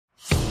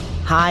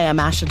Hi, I'm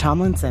Asha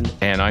Tomlinson.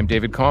 And I'm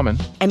David Common.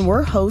 And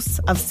we're hosts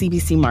of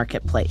CBC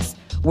Marketplace.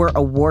 We're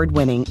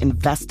award-winning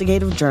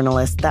investigative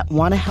journalists that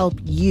want to help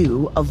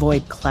you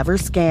avoid clever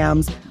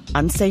scams,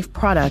 unsafe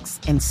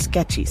products, and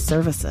sketchy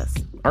services.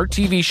 Our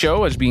TV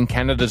show has been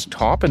Canada's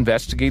top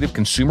investigative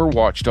consumer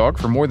watchdog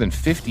for more than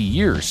 50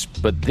 years,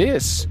 but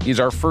this is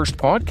our first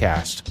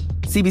podcast.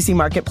 CBC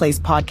Marketplace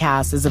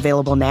podcast is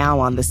available now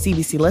on the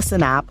CBC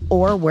Listen app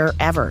or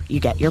wherever you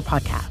get your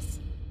podcasts.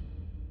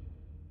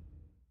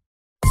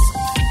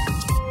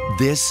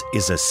 This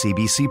is a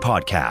CBC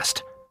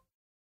podcast.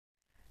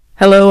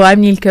 Hello,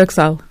 I'm Neil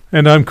Kirksall.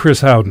 And I'm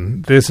Chris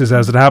Howden. This is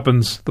As It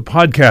Happens, the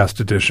podcast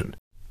edition.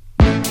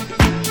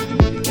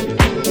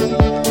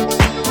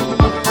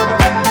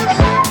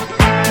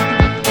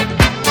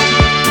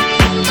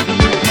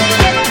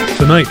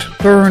 Tonight.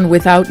 Burn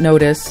without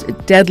notice.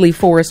 Deadly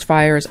forest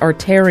fires are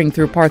tearing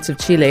through parts of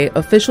Chile.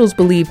 Officials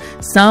believe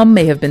some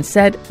may have been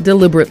set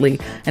deliberately.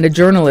 And a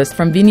journalist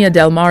from Viña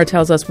del Mar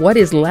tells us what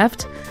is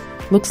left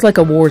looks like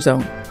a war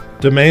zone.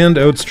 Demand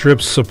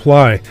outstrips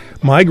supply.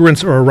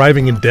 Migrants are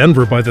arriving in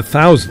Denver by the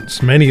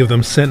thousands, many of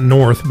them sent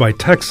north by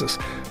Texas.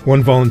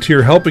 One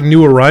volunteer helping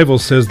new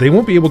arrivals says they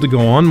won't be able to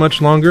go on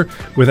much longer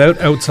without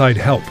outside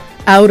help.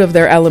 Out of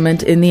their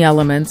element in the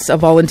elements, a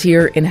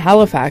volunteer in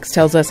Halifax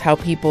tells us how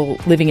people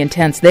living in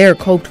tents there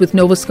coped with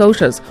Nova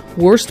Scotia's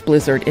worst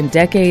blizzard in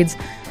decades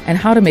and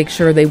how to make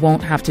sure they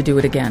won't have to do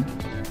it again.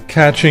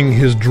 Catching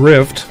his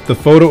drift, the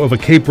photo of a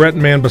Cape Breton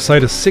man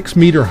beside a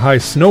 6-meter-high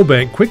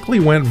snowbank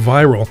quickly went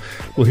viral.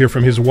 We'll hear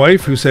from his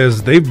wife, who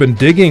says they've been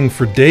digging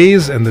for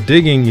days and the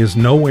digging is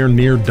nowhere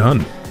near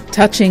done.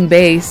 Touching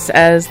bass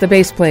as the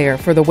bass player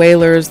for the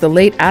Wailers, the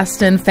late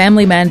Aston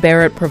family man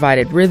Barrett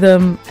provided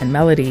rhythm and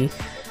melody,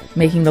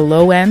 making the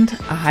low end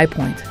a high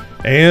point.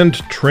 And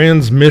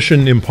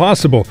transmission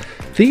impossible.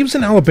 Thieves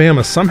in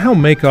Alabama somehow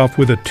make off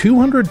with a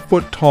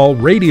 200-foot-tall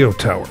radio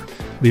tower,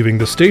 leaving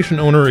the station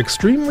owner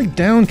extremely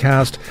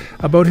downcast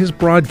about his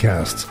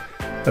broadcasts.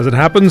 As it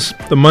happens,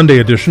 the Monday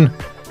edition,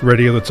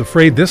 radio that's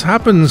afraid this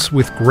happens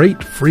with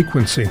great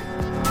frequency.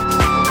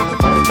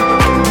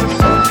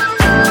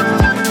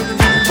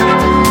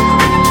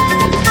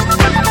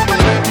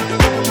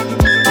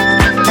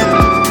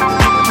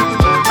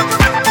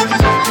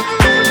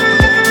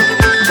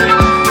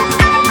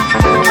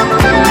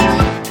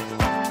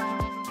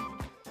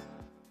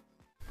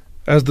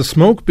 As the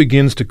smoke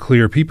begins to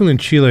clear, people in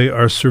Chile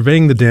are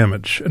surveying the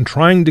damage and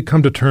trying to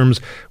come to terms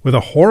with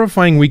a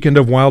horrifying weekend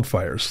of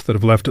wildfires that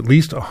have left at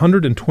least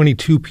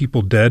 122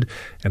 people dead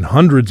and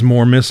hundreds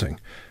more missing.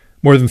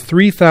 More than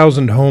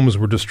 3,000 homes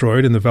were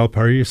destroyed in the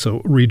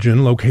Valparaiso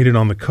region located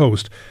on the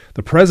coast.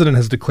 The president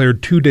has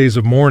declared 2 days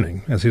of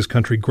mourning as his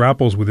country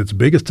grapples with its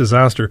biggest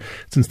disaster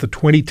since the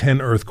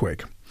 2010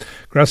 earthquake.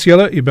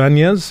 Graciela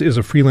Ibanez is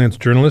a freelance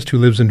journalist who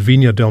lives in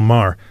Viña del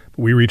Mar,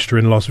 but we reached her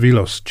in Los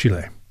Vilos,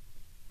 Chile.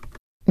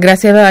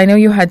 Graciela, I know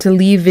you had to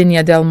leave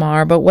Viña del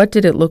Mar, but what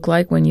did it look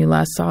like when you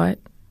last saw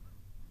it?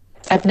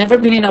 I've never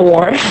been in a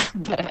war,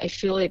 but I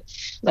feel like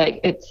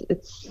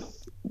it's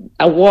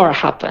a war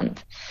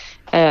happened.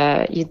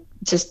 You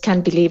just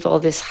can't believe all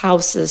these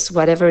houses,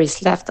 whatever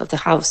is left of the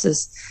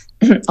houses,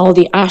 all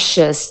the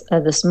ashes,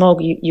 the smoke,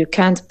 you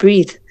can't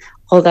breathe,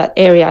 all that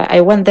area.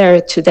 I went there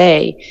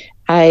today.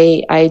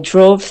 I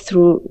drove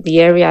through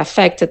the area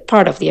affected,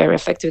 part of the area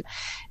affected,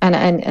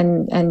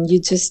 and you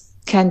just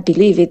can't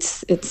believe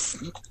it's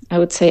I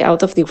would say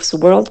out of this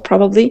world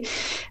probably.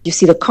 You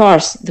see the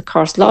cars,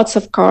 lots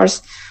of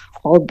cars,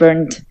 all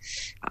burned,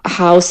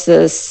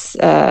 houses,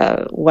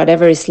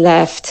 whatever is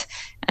left,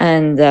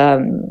 and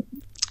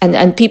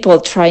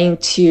people trying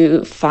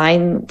to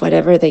find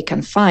whatever they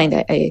can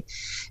find.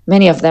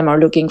 Many of them are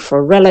looking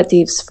for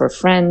relatives, for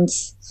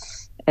friends.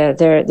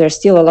 There's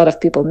still a lot of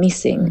people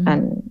missing,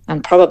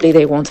 and probably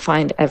they won't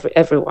find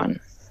everyone.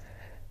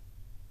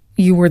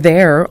 You were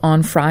there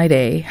on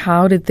Friday.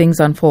 How did things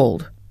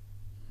unfold?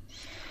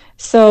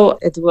 So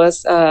it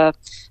was a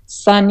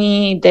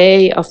sunny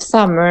day of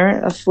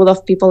summer, full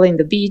of people in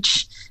the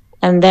beach.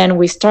 And then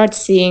we start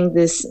seeing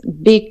this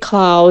big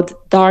cloud,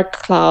 dark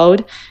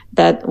cloud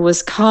that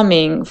was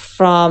coming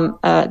from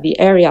the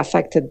area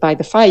affected by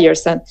the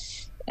fires.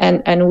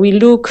 And we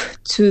look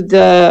to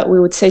the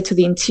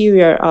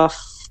interior of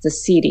the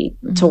city,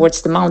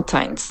 towards the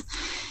mountains.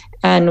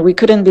 And we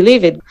couldn't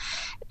believe it.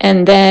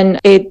 And then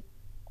it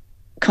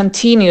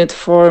continued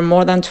for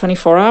more than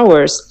 24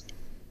 hours.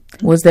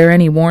 Was there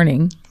any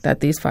warning that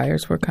these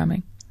fires were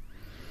coming?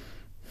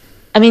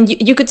 I mean,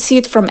 you could see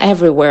it from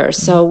everywhere.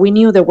 So we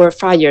knew there were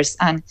fires,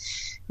 and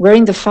we're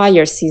in the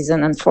fire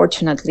season.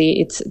 Unfortunately,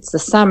 it's the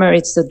summer,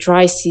 it's the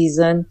dry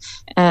season,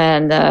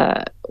 and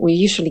we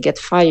usually get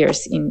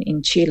fires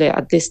in Chile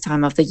at this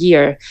time of the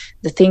year.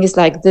 The thing is,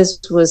 like, this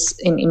was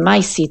in my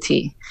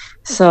city,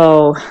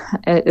 so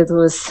it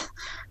was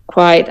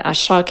quite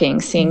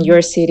shocking seeing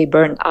your city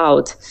burned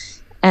out.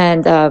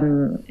 And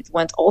it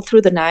went all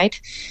through the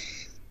night.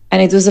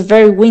 And it was a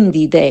very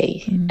windy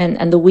day,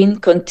 and the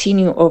wind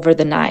continued over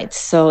the night.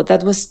 So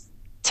that was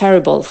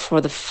terrible for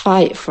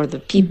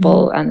the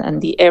people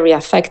and the area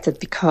affected,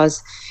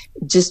 because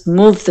just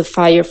moved the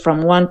fire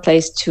from one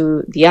place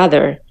to the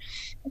other.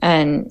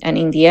 And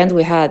in the end,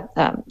 we had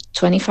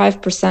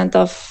 25%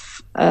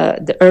 of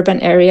the urban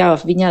area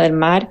of Viña del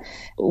Mar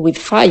with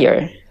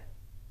fire.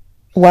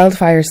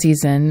 Wildfire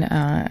season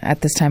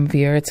at this time of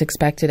year, it's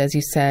expected, as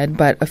you said,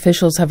 but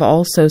officials have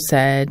also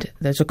said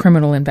there's a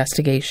criminal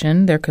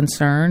investigation. They're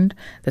concerned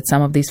that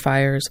some of these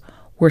fires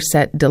were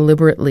set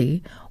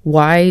deliberately.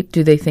 Why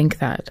do they think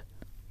that?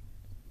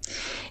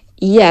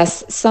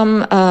 Yes,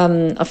 some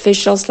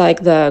officials,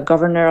 like the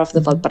governor of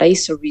the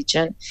Valparaiso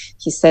region,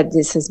 he said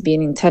this has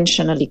been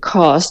intentionally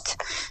caused.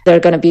 There are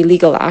going to be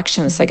legal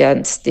actions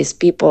against these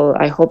people.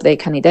 I hope they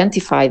can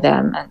identify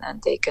them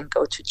and they can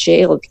go to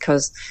jail,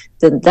 because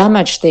the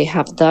damage they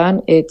have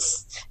done,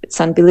 it's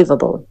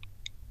unbelievable.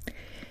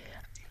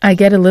 I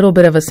get a little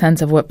bit of a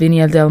sense of what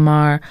Viña del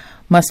Mar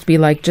must be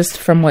like just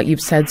from what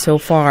you've said so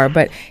far.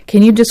 But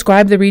can you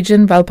describe the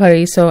region,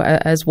 Valparaiso,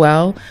 as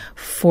well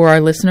for our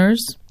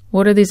listeners?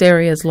 What are these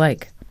areas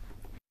like?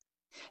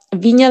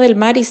 Viña del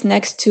Mar is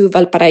next to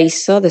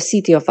Valparaiso, the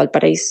city of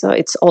Valparaiso.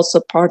 It's also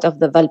part of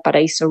the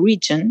Valparaiso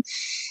region.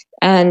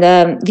 And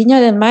Viña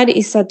del Mar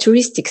is a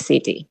touristic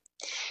city.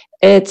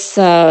 It's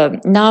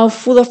now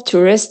full of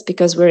tourists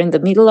because we're in the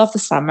middle of the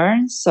summer.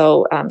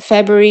 So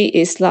February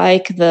is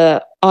like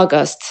the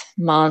August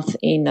month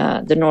in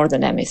the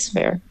Northern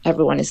Hemisphere.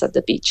 Everyone is at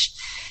the beach.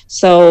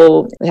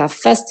 So we have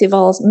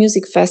festivals,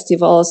 music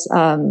festivals,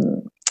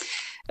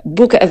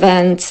 book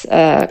events,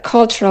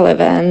 cultural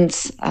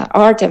events,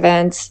 art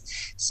events.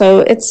 So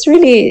it's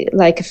really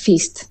like a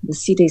feast. The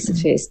city is a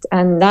feast.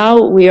 And now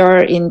we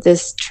are in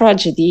this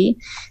tragedy,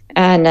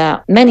 and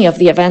many of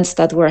the events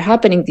that were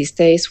happening these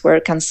days were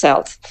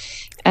canceled.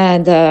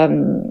 And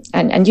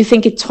you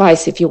think it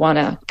twice if you want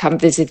to come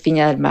visit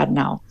Viña del Mar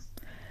now.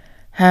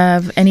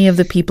 Have any of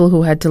the people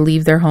who had to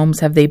leave their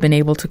homes, have they been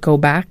able to go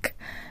back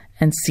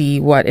and see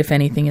what, if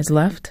anything, is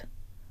left?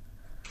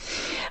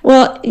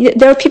 Well,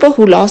 there are people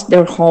who lost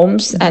their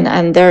homes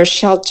and their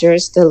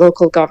shelters. The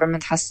local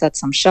government has set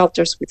some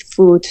shelters with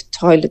food,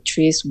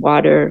 toiletries,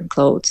 water,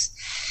 clothes.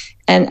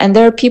 And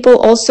there are people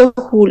also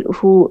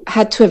who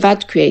had to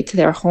evacuate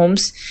their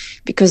homes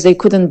because they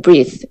couldn't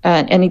breathe.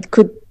 And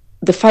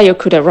the fire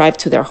could arrive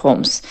to their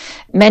homes.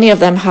 Many of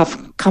them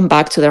have come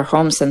back to their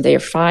homes and they are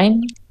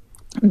fine.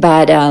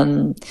 But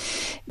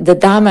the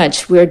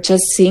damage, we're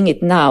just seeing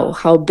it now,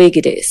 how big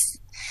it is.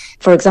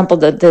 For example,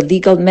 the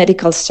legal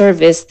medical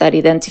service that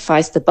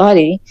identifies the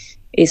body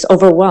is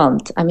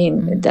overwhelmed. I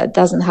mean, that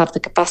doesn't have the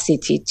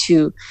capacity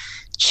to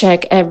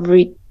check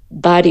every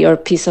body or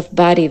piece of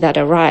body that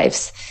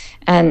arrives.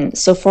 And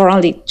so far,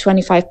 only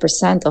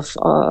 25% of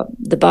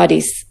the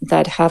bodies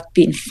that have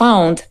been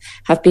found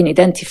have been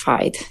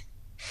identified.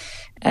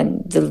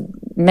 And the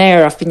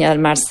mayor of Viña del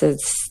Mar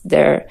says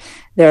there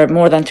are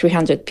more than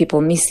 300 people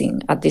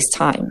missing at this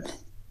time.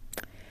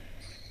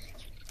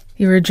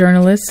 You're a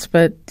journalist,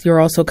 but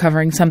you're also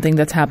covering something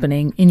that's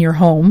happening in your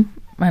home,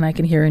 and I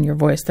can hear in your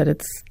voice that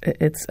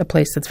it's a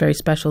place that's very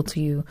special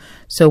to you.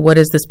 So what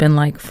has this been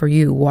like for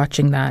you,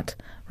 watching that,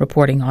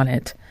 reporting on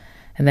it,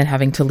 and then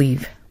having to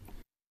leave?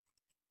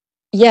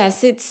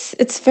 Yes,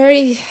 it's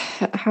very,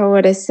 how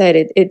would I say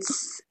it?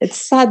 It's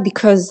sad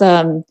because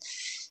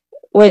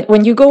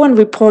when you go and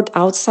report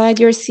outside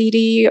your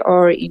city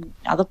or in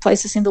other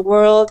places in the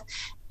world,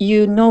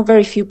 you know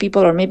very few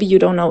people, or maybe you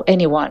don't know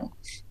anyone.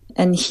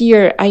 And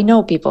here, I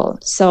know people.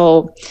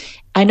 So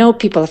I know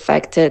people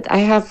affected. I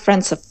have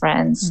friends of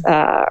friends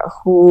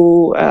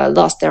who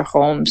lost their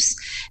homes,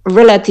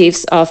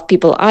 relatives of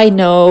people I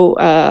know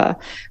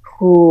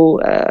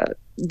who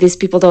these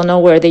people don't know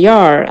where they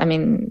are. I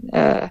mean,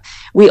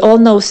 we all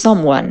know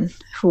someone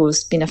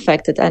who's been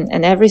affected,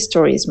 and every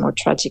story is more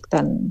tragic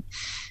than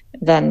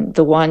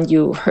the one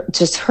you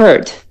just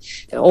heard.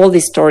 All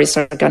these stories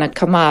are going to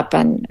come up,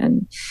 and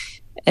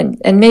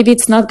maybe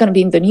it's not going to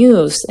be in the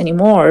news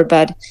anymore,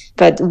 but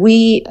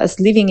we, as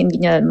living in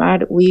Viña del Mar,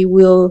 we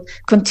will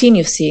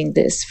continue seeing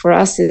this. For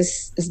us,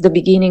 is the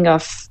beginning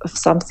of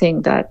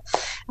something that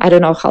I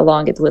don't know how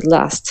long it would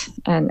last,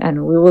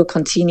 and we will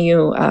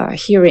continue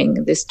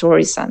hearing these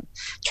stories and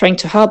trying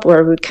to help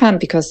where we can,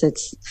 because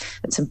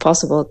it's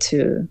impossible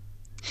to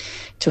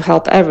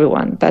help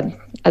everyone, but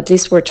at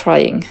least we're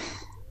trying.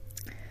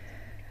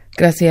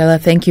 Graciela,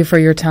 thank you for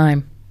your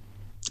time.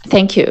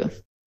 Thank you.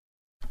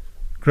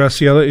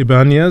 Graciela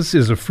Ibanez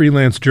is a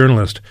freelance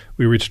journalist.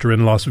 We reached her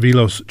in Los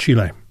Vilos,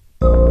 Chile.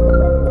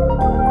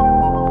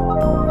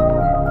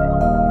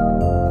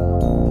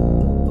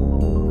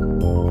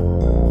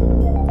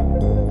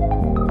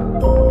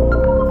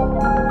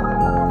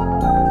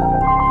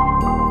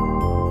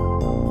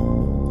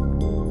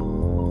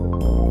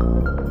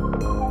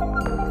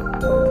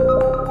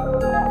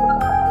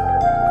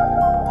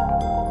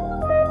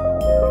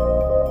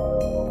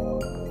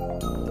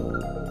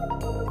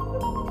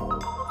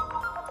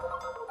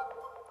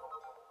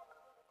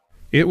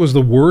 It was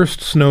the worst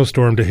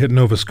snowstorm to hit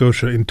Nova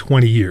Scotia in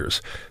 20 years.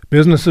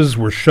 Businesses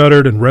were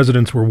shuttered and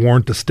residents were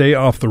warned to stay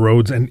off the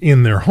roads and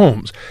in their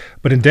homes.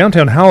 But in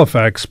downtown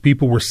Halifax,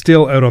 people were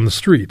still out on the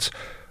streets.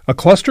 A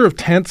cluster of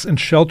tents and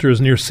shelters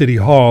near City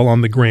Hall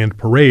on the Grand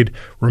Parade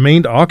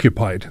remained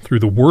occupied through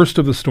the worst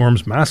of the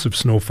storm's massive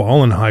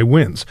snowfall and high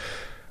winds.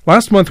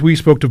 Last month, we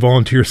spoke to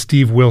volunteer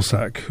Steve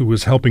Wilsack, who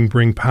was helping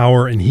bring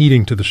power and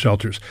heating to the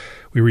shelters.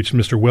 We reached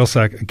Mr.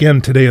 Wilsack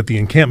again today at the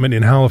encampment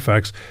in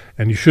Halifax,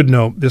 and you should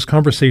know this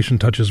conversation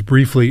touches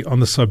briefly on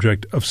the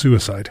subject of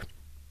suicide.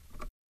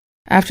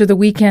 After the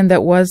weekend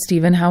that was,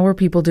 Stephen, how are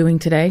people doing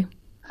today?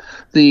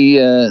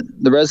 The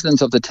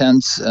residents of the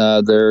tents,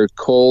 they're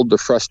cold, they're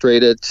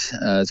frustrated.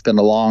 It's been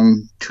a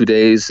long 2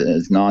 days.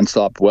 It's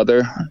nonstop weather.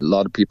 A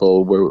lot of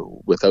people were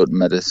without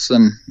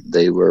medicine.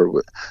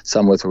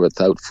 Some were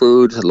without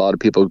food. A lot of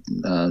people,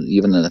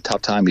 even in a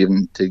tough time,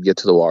 even to get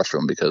to the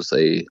washroom because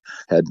they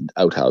had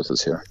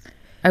outhouses here.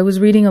 I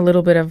was reading a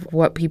little bit of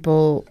what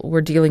people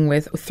were dealing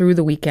with through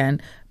the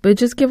weekend, but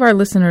just give our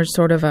listeners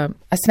sort of a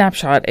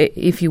snapshot,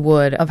 if you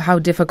would, of how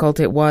difficult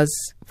it was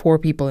for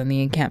people in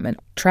the encampment,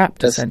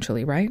 trapped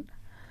essentially, right?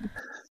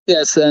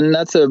 Yes, and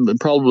that's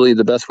probably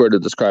the best word to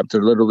describe.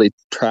 They're literally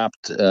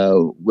trapped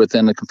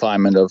within a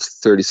confinement of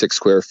 36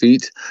 square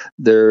feet.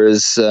 There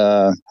is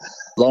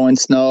blowing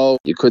snow.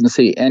 You couldn't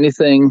see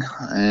anything,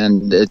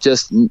 and it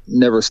just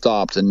never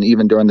stopped. And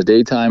even during the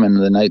daytime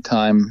and the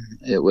nighttime,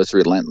 it was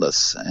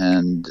relentless.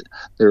 And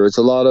there was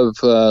a lot of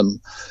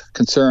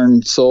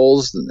concerned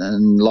souls,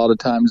 and a lot of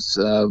times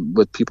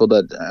with people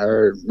that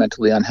are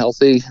mentally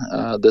unhealthy,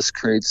 this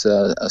creates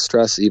a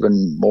stress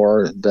even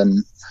more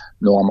than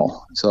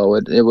normal. So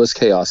it was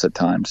chaos at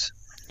times.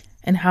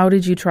 And how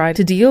did you try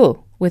to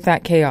deal with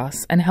that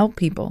chaos and help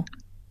people?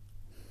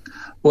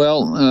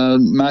 Well,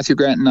 Matthew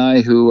Grant and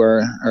I, who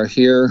are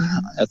here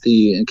at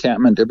the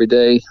encampment every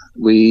day,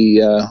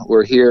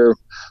 we're here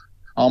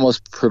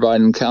almost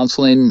providing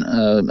counseling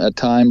at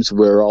times.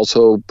 We're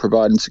also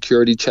providing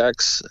security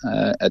checks.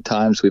 At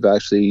times we've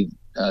actually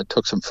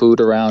took some food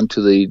around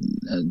to the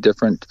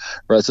different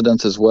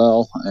residents as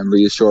well and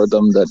reassured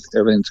them that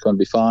everything's going to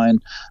be fine.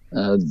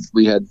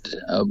 We had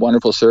a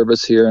wonderful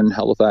service here in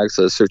Halifax,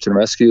 search and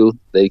rescue.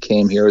 They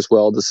came here as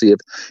well to see if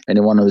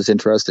anyone was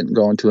interested in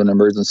going to an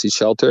emergency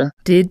shelter.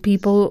 Did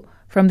people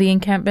from the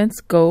encampments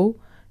go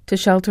to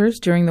shelters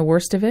during the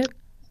worst of it?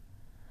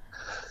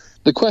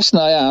 The question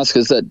I ask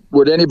is that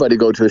would anybody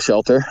go to a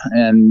shelter,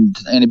 and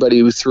anybody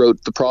who's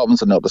throughout the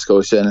province of Nova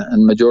Scotia,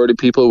 and majority of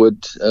people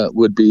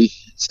would be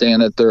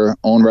staying at their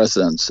own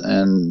residence,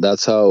 and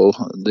that's how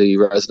the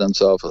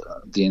residents of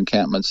the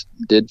encampments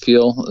did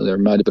feel. There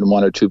might have been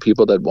one or two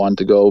people that wanted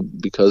to go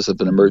because of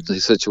an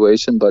emergency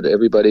situation, but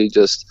everybody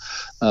just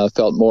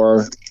felt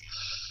more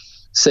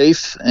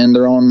safe in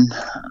their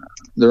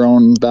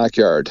own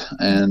backyard,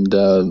 and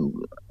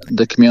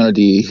the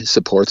community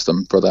supports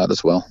them for that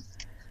as well.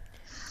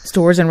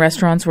 Stores and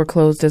restaurants were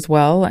closed as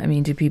well. I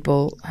mean, do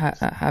people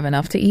have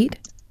enough to eat?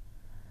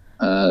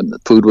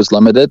 Food was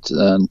limited.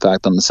 In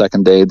fact, on the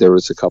second day, there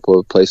was a couple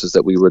of places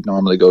that we would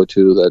normally go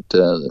to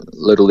that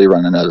literally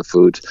running out of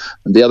food.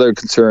 And the other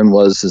concern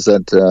is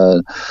that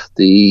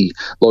the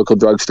local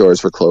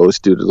drugstores were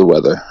closed due to the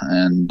weather,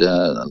 and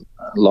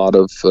a lot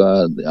of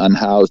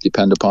unhoused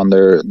depend upon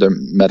their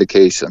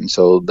medication,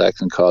 so that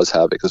can cause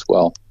havoc as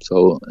well.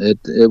 So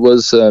it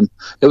was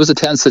a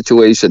tense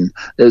situation.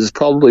 It was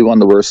probably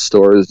one of the worst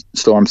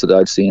storms that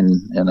I've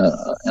seen in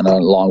a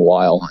long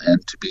while,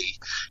 and to be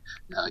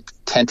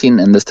tenting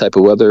in this type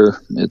of weather,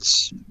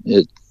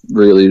 it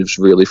really is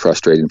really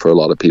frustrating for a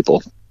lot of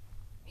people.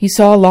 You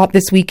saw a lot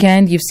this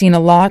weekend. You've seen a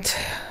lot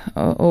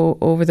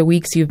over the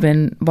weeks you've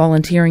been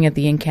volunteering at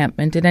the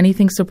encampment. Did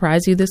anything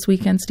surprise you this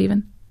weekend,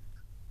 Stephen?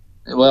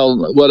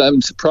 Well, what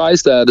I'm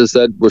surprised at is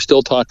that we're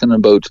still talking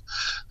about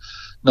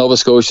Nova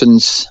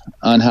Scotians,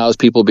 unhoused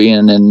people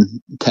being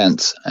in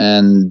tents,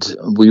 and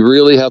we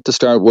really have to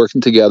start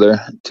working together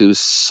to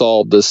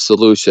solve this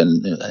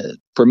solution.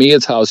 For me,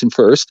 it's housing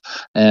first,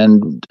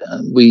 and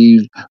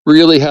we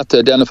really have to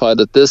identify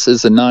that this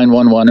is a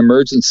 911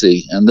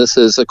 emergency, and this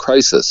is a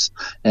crisis,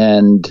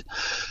 and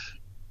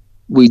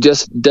we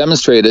just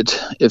demonstrated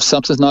if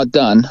something's not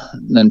done,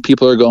 then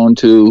people are going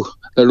to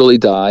literally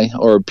die,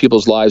 or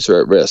people's lives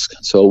are at risk.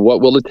 So what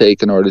will it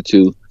take in order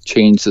to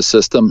change the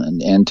system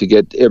and to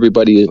get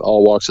everybody,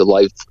 all walks of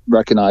life,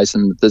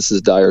 recognizing that this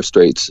is dire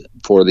straits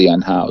for the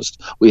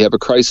unhoused? We have a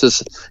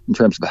crisis in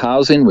terms of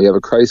housing. We have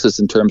a crisis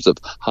in terms of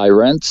high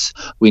rents.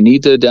 We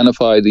need to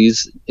identify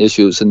these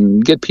issues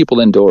and get people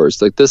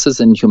indoors. Like, this is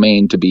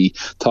inhumane to be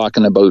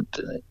talking about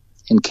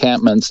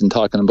encampments and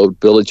talking about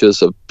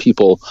villages of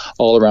people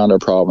all around our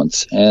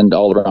province and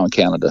all around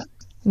Canada.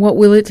 What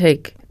will it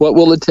take? What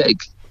will it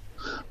take?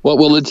 What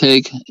will it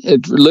take?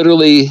 It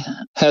literally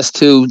has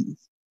to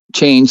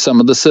change some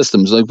of the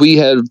systems. Like, we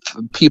have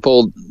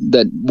people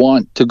that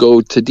want to go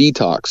to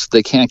detox.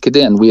 They can't get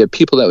in. We have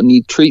people that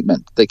need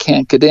treatment. They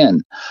can't get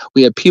in.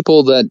 We have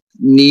people that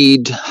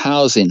need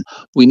housing.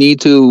 We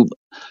need to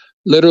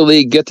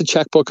literally get the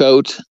checkbook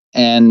out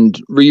and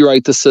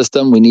rewrite the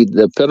system. We need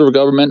the federal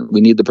government.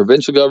 We need the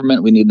provincial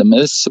government. We need the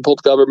municipal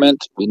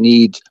government. We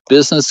need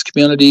business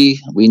community.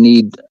 We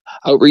need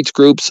outreach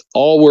groups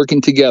all working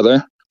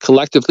together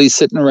collectively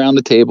sitting around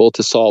the table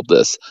to solve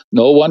this.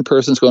 No one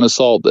person's going to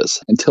solve this.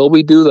 Until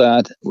we do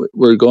that,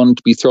 we're going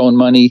to be throwing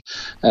money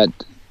at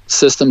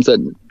systems that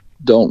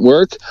don't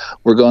work.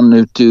 We're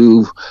going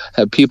to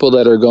have people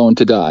that are going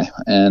to die,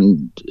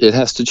 and it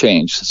has to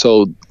change.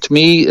 So to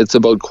me, it's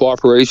about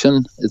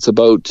cooperation. It's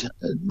about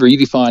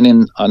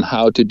redefining on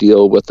how to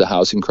deal with the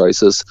housing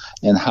crisis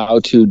and how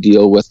to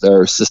deal with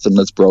our system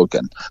that's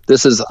broken.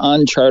 This is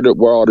uncharted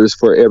waters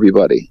for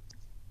everybody.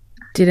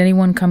 Did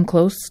anyone come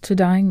close to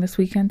dying this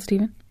weekend,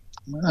 Stephen?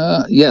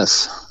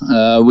 Yes.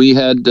 We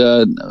had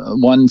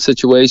one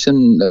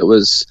situation that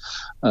was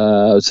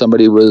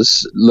somebody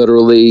was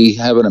literally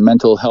having a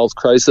mental health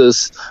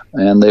crisis,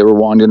 and they were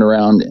wandering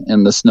around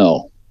in the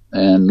snow.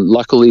 And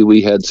luckily,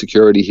 we had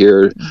security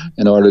here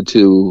in order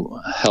to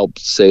help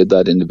save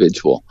that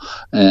individual.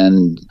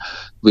 And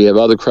we have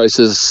other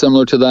crises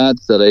similar to that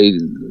I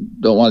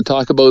don't want to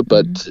talk about,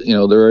 but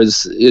there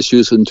is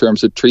issues in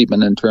terms of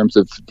treatment, in terms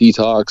of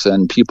detox,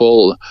 and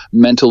people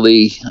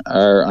mentally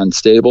are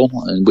unstable.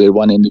 And we had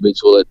one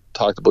individual that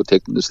talked about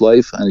taking his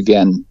life. And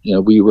again,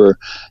 we were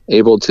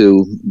able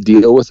to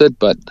deal with it,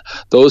 but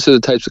those are the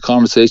types of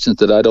conversations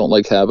that I don't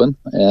like having,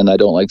 and I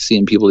don't like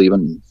seeing people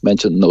even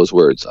mention those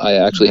words. I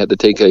actually had to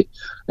take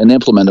an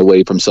implement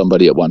away from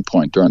somebody at one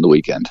point during the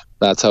weekend.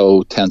 That's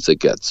how tense it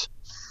gets.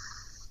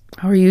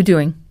 How are you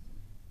doing?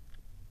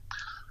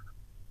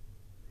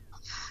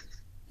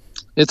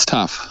 It's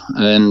tough.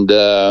 And,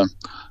 our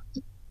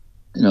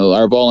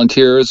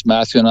volunteers,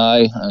 Matthew and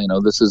I,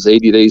 this is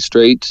 80 days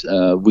straight.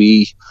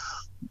 We're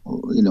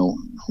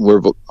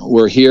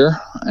here,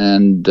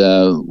 and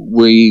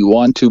we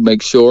want to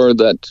make sure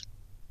that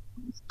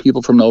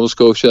people from Nova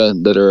Scotia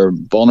that are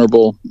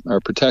vulnerable are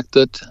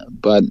protected,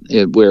 but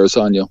it wears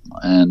on you.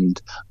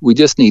 And we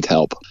just need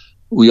help.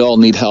 We all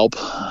need help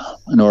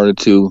in order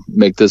to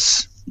make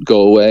this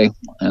go away.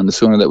 And the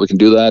sooner that we can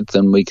do that,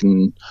 then we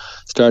can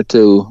start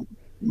to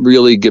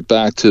really get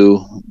back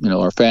to,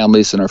 our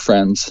families and our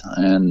friends.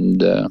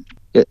 And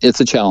it's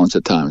a challenge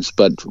at times,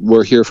 but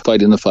we're here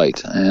fighting the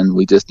fight, and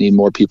we just need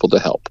more people to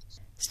help.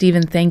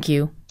 Stephen, thank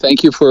you.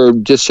 Thank you for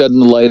just shedding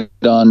the light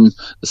on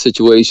the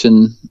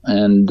situation,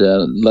 and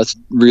let's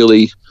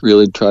really,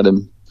 really try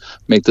to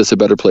make this a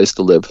better place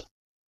to live.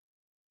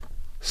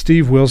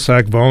 Steve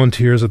Wilsack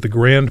volunteers at the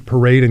Grand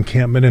Parade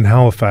encampment in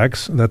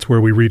Halifax. That's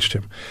where we reached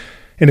him.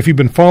 And if you've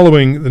been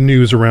following the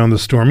news around the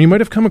storm, you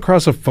might have come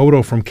across a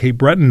photo from Cape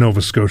Breton,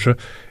 Nova Scotia.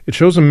 It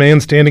shows a man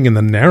standing in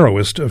the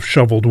narrowest of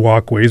shoveled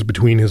walkways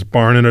between his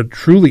barn and a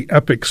truly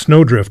epic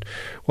snowdrift.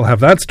 We'll have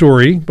that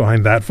story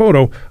behind that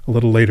photo a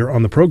little later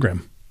on the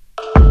program.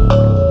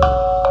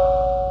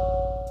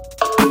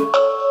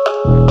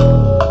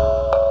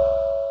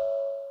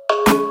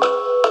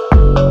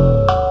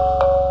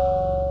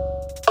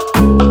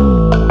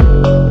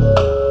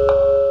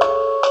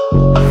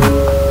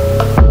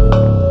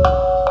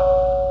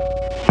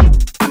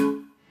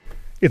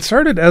 It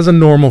started as a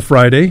normal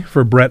Friday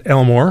for Brett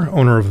Elmore,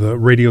 owner of the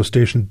radio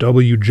station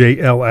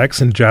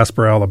WJLX in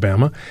Jasper,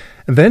 Alabama.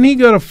 And then he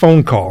got a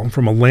phone call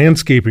from a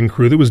landscaping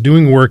crew that was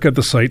doing work at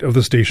the site of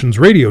the station's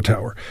radio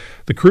tower.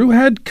 The crew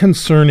had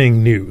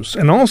concerning news,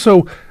 and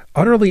also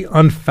utterly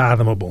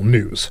unfathomable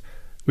news.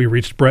 We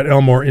reached Brett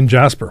Elmore in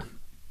Jasper.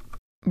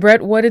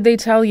 Brett, what did they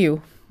tell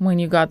you when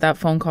you got that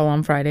phone call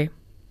on Friday?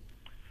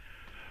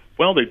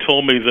 Well, they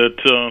told me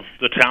that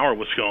the tower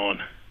was gone.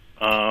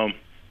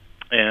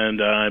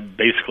 And I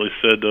basically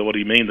said, what do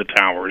you mean the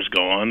tower is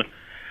gone?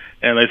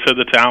 And they said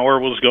the tower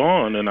was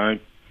gone. And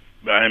I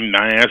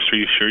asked, are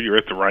you sure you're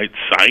at the right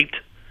site?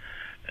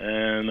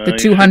 And the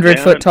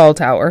 200-foot tall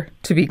tower,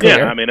 to be clear.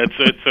 Yeah, I mean,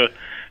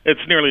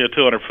 it's nearly a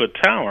 200-foot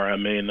tower. I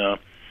mean,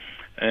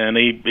 and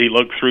he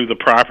looked through the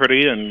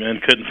property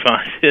and couldn't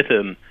find it.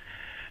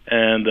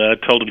 And I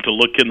told him to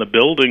look in the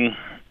building,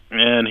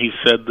 and he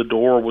said the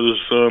door was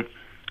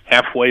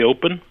halfway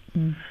open.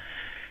 Mm.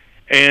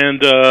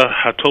 And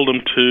I told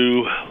him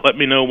to let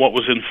me know what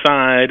was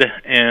inside,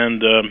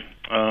 and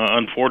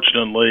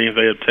unfortunately,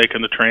 they had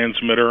taken the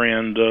transmitter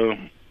and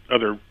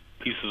other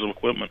pieces of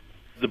equipment.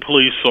 The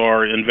police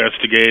are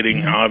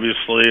investigating,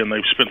 obviously, and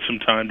they've spent some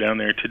time down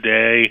there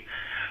today.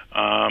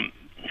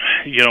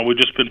 We've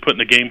just been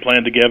putting a game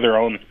plan together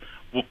on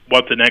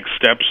what the next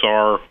steps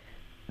are.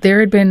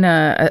 There had been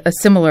a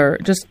similar,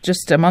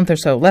 just a month or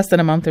so, less than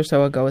a month or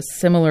so ago, a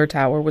similar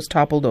tower was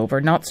toppled over,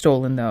 not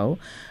stolen though,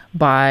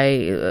 by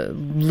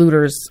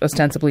looters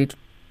ostensibly,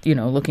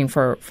 looking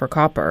for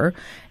copper.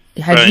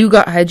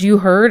 Had you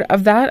heard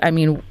of that? I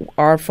mean,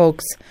 are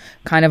folks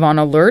kind of on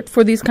alert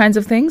for these kinds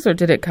of things, or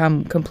did it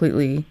come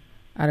completely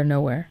out of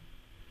nowhere?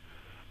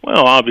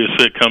 Well,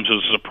 obviously it comes as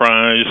a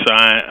surprise.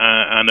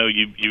 I know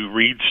you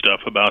read stuff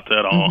about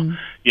that all,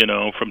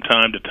 from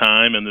time to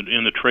time in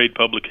the trade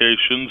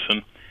publications,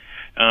 and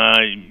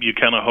you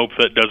kind of hope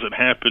that doesn't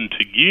happen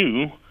to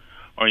you,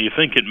 or you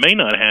think it may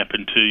not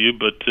happen to you,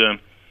 but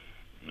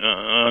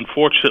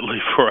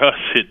unfortunately for us,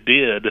 it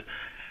did.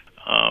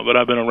 But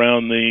I've been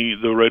around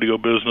the radio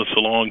business a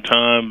long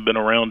time, been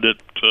around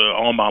it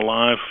all my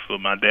life.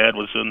 My dad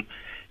was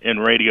in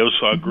radio,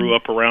 so I grew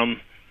up around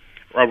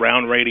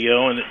around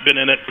radio and been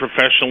in it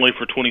professionally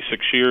for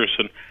 26 years,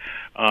 and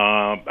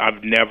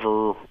I've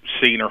never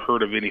seen or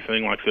heard of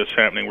anything like this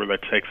happening where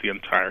that takes the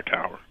entire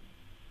tower.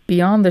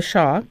 Beyond the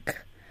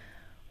shock,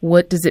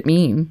 what does it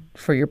mean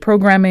for your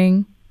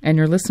programming and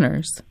your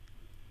listeners?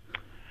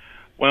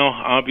 Well,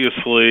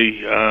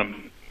 obviously,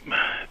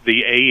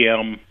 the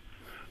AM,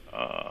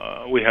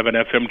 we have an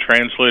FM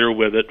translator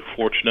with it,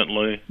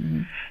 fortunately,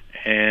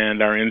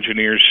 and our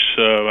engineers,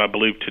 I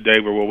believe today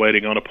we're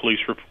waiting on a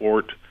police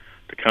report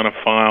to kind of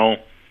file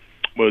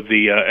with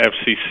the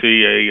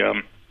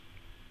FCC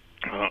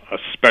a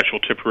special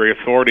temporary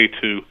authority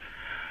to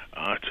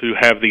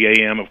have the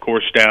AM, of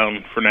course,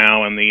 down for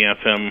now, and the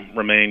FM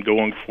remain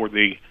going for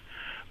the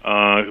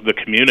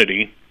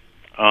community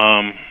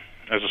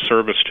as a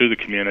service to the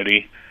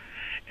community,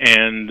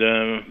 and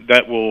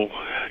that will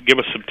give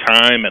us some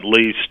time at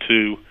least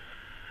to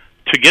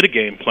get a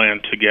game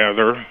plan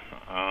together.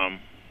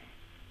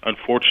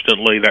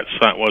 Unfortunately, that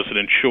site wasn't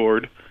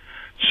insured,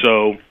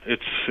 so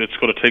it's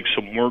going to take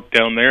some work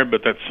down there,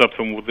 but that's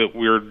something that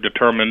we're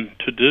determined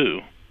to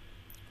do.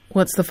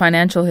 What's the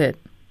financial hit?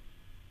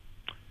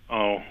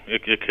 Oh,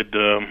 it could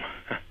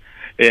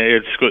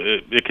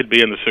it could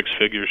be in the six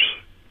figures,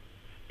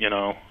 you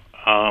know.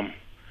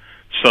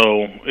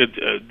 So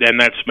and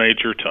that's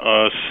major to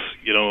us,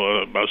 you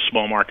know, a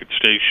small market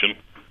station.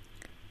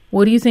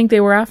 What do you think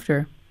they were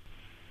after?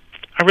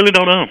 I really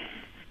don't know.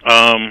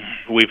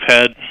 We've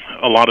had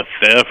a lot of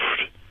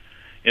theft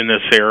in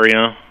this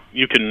area.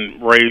 You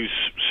can raise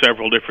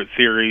several different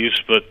theories,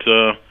 but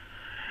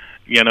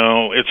you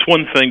know, it's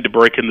one thing to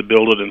break in the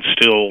building and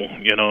steal,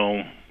 you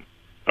know,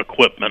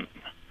 equipment,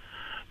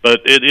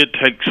 but it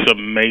takes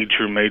some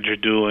major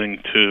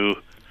doing to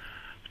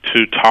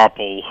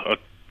topple a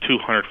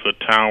 200-foot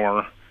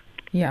tower.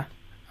 Yeah,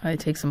 it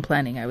takes some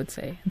planning, I would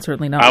say, and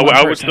certainly not.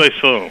 I would say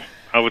so.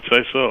 I would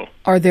say so.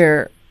 Are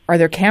there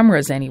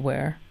cameras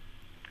anywhere?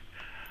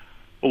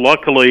 Well,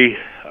 luckily,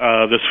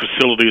 this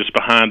facility is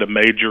behind a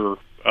major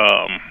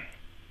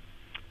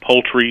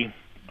poultry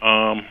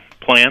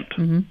plant.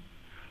 Mm-hmm.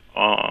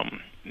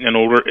 In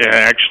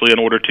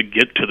order to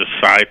get to the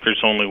site,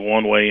 there's only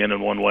one way in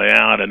and one way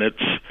out, and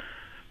it's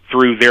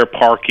through their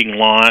parking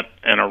lot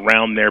and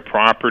around their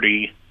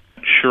property.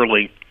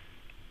 Surely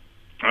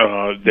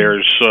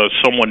there's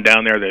someone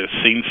down there that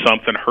has seen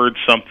something, heard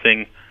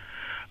something.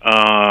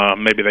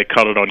 Maybe they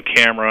caught it on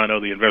camera. I know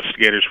the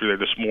investigators were there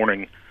this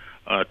morning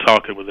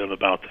talking with them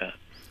about that.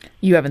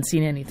 You haven't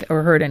seen anything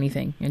or heard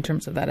anything in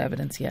terms of that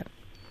evidence yet?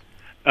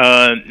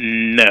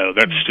 No,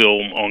 that's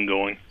still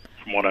ongoing,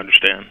 from what I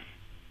understand.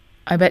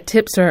 I bet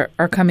tips are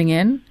coming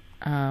in.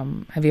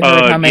 Have you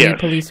heard how many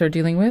police are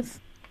dealing with?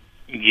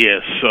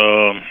 Yes,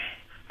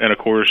 and of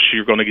course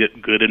you're going to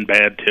get good and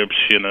bad tips,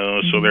 you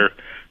know, so they're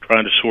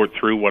trying to sort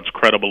through what's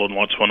credible and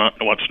what's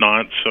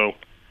not. So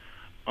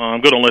I'm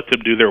going to let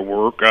them do their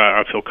work.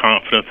 I feel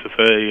confident that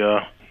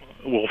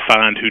they will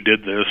find who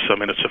did this. I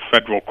mean, it's a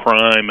federal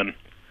crime, and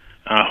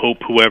I hope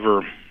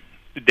whoever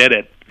did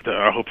it,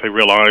 I hope they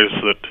realize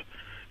that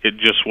it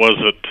just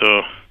wasn't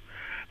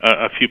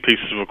a few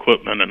pieces of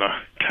equipment and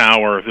a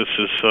tower. This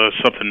is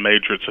something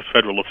major. It's a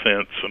federal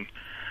offense,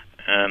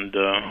 and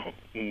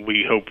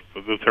we hope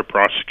that they're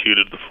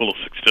prosecuted to the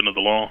fullest extent of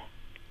the law.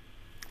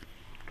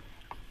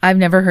 I've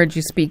never heard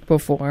you speak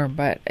before,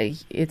 but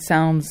it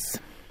sounds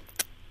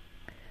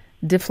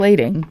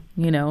deflating,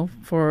 you know,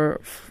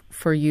 for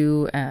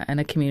you and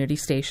a community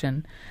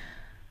station.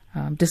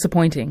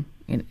 Disappointing,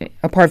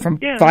 apart from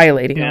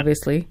violating,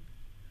 obviously.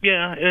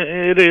 Yeah,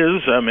 it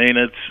is. I mean,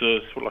 it's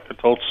sort of like I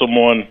told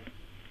someone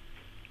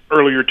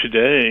earlier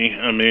today.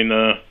 I mean,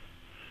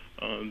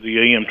 the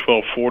AM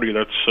 1240,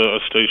 that's a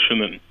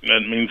station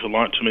that means a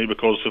lot to me,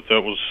 because if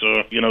that was,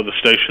 you know, the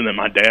station that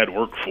my dad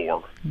worked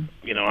for,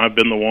 you know, I've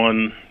been the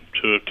one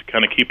to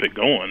kind of keep it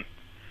going.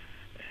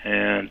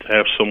 And to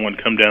have someone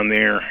come down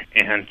there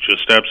and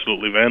just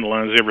absolutely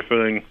vandalize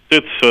everything,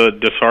 it's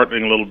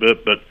disheartening a little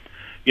bit, but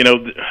you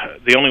know,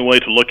 the only way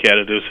to look at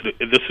it is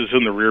this is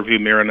in the rearview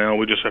mirror now.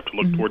 We just have to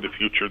look toward the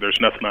future. There's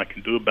nothing I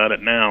can do about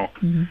it now.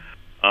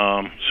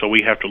 So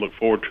we have to look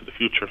forward to the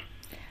future.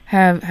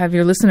 Have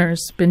your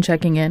listeners been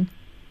checking in?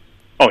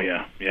 Oh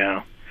yeah.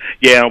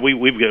 We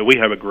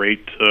have a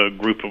great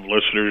group of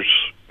listeners.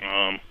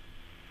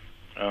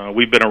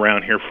 We've been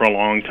around here for a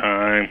long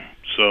time,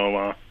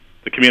 so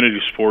the community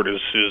support is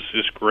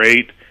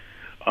great.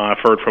 I've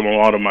heard from a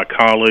lot of my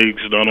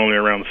colleagues, not only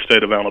around the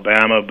state of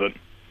Alabama,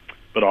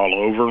 but all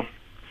over,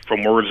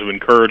 from words of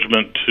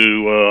encouragement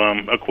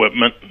to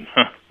equipment,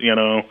 you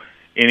know,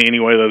 in any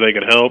way that they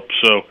could help.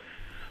 So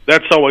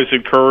that's always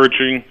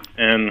encouraging.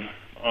 And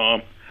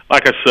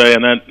like I say,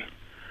 and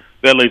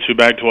that leads me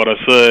back to what I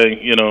say,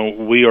 you know,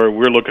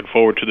 we're looking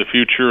forward to the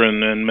future,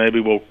 and then maybe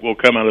we'll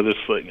come out of this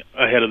thing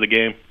ahead of the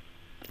game.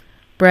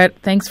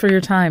 Brett, thanks for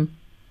your time.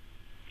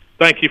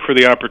 Thank you for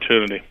the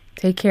opportunity.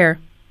 Take care.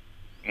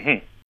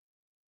 Mm-hmm.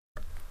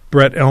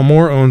 Brett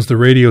Elmore owns the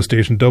radio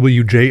station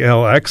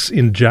WJLX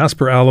in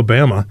Jasper,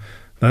 Alabama.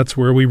 That's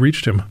where we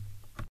reached him.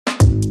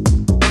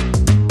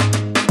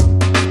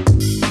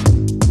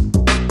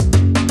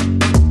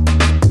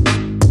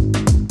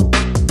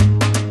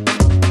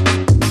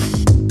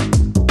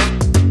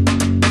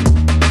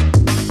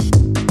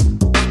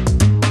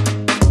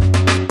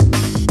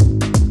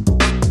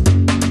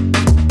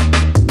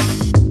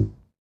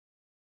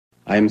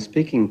 I am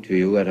speaking to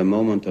you at a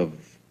moment of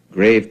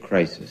grave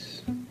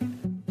crisis.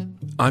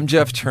 I'm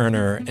Jeff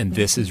Turner, and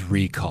this is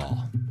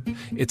Recall.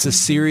 It's a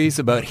series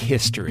about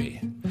history.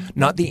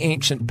 Not the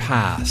ancient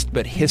past,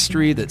 but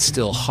history that's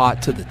still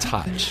hot to the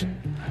touch.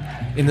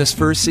 In this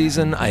first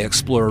season, I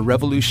explore a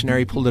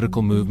revolutionary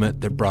political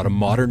movement that brought a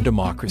modern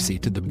democracy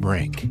to the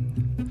brink.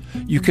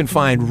 You can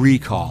find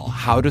Recall,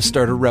 How to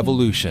Start a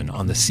Revolution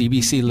on the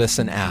CBC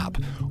Listen app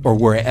or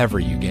wherever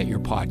you get your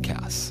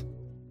podcasts.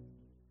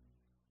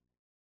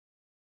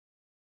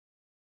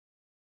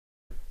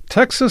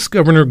 Texas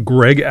Governor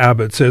Greg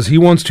Abbott says he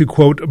wants to,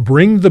 quote,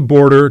 bring the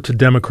border to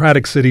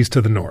democratic cities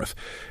to the north.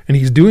 And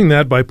he's doing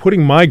that by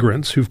putting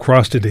migrants who've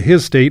crossed into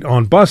his state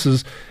on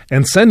buses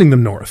and sending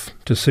them north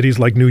to cities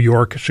like New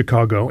York,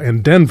 Chicago,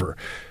 and Denver,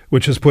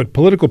 which has put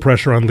political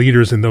pressure on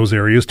leaders in those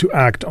areas to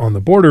act on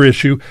the border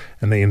issue,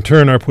 and they in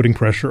turn are putting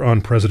pressure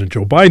on President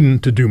Joe Biden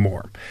to do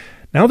more.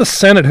 Now the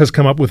Senate has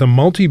come up with a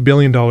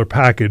multi-billion-dollar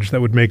package that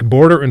would make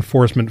border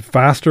enforcement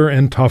faster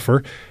and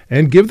tougher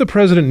and give the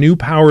president new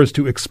powers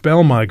to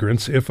expel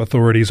migrants if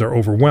authorities are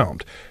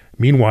overwhelmed.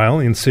 Meanwhile,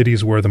 in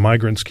cities where the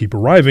migrants keep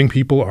arriving,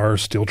 people are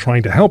still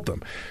trying to help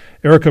them.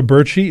 Erica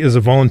Birchie is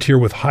a volunteer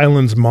with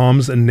Highlands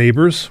Moms and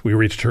Neighbors. We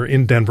reached her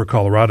in Denver,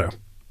 Colorado.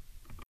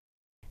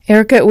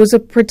 Erica, it was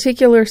a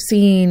particular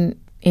scene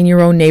in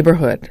your own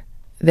neighborhood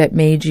that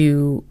made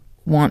you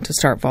want to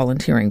start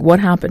volunteering.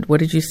 What happened? What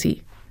did you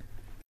see?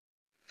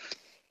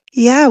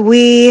 Yeah,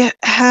 we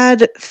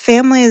had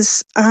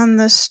families on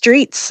the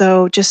streets,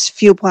 so just a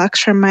few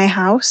blocks from my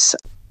house.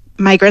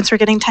 Migrants were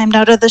getting timed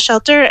out of the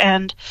shelter,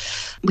 and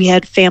we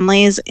had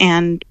families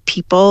and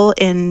people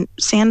in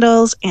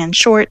sandals and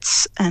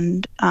shorts,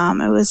 and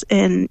it was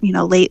in,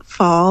 late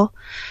fall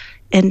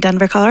in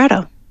Denver,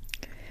 Colorado.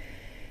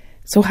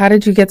 So how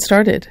did you get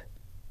started?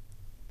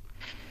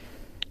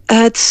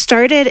 It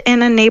started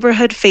in a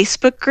neighborhood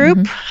Facebook group.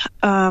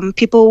 Mm-hmm.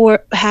 People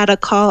had a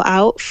call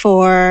out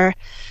for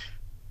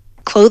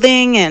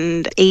clothing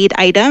and aid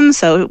items,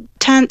 so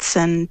tents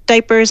and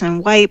diapers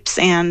and wipes,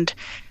 and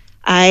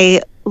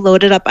I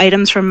loaded up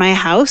items from my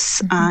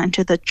house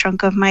into the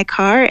trunk of my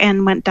car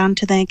and went down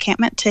to the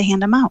encampment to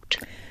hand them out.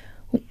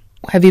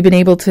 Have you been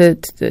able to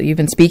you've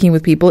been speaking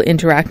with people,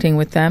 interacting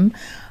with them?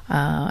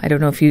 I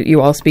don't know if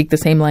you all speak the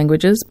same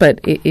languages,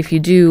 but if you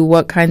do,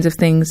 what kinds of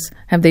things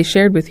have they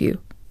shared with you?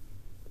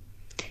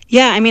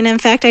 Yeah, in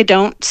fact, I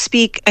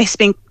speak,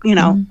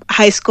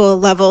 high school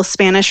level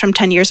Spanish from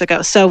 10 years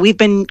ago. So we've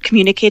been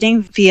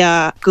communicating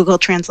via Google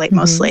Translate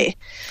mostly.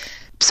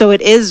 So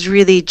it is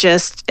really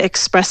just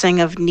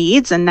expressing of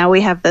needs. And now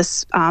we have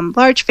this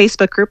large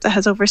Facebook group that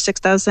has over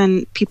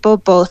 6,000 people,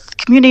 both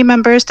community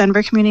members,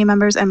 Denver community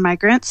members, and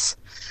migrants,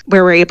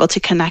 where we're able to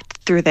connect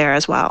through there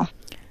as well.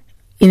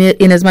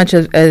 In as much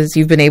as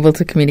you've been able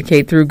to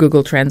communicate through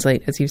Google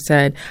Translate, as you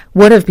said,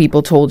 what have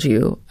people told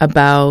you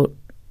about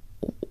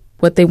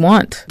what they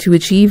want to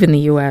achieve in the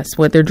U.S.,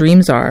 what their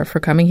dreams are for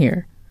coming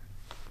here?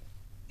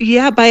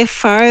 Yeah, by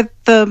far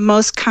the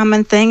most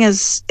common thing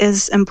is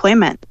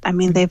employment.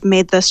 They've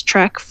made this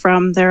trek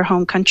from their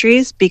home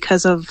countries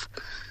because of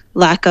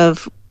lack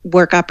of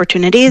work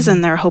opportunities,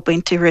 and they're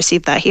hoping to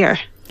receive that here.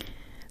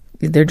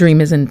 Their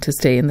dream isn't to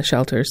stay in the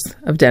shelters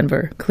of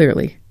Denver,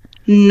 clearly.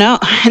 No,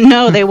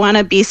 they want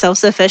to be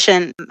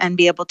self-sufficient and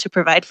be able to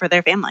provide for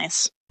their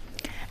families.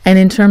 And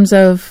in terms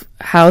of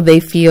how they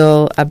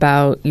feel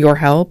about your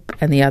help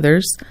and the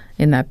others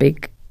in that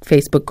big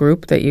Facebook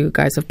group that you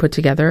guys have put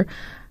together,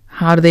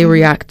 how do they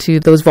react to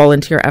those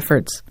volunteer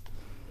efforts?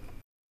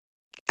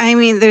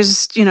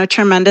 There's,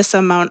 tremendous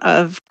amount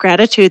of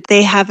gratitude.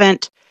 They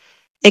haven't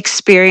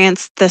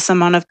experienced this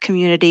amount of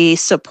community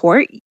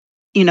support,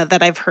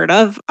 that I've heard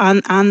of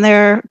on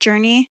their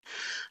journey.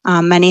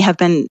 Many have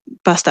been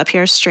bussed up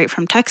here straight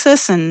from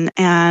Texas,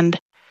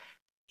 and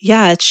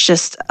yeah, it's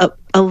just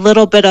a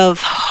little bit of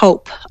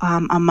hope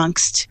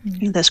amongst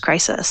this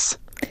crisis.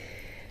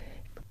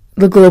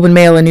 The Globe and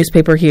Mail, a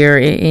newspaper here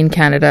in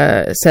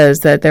Canada, says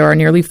that there are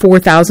nearly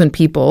 4,000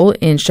 people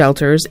in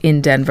shelters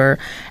in Denver,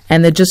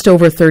 and that just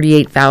over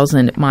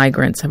 38,000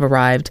 migrants have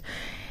arrived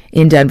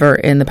in Denver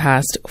in the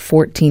past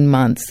 14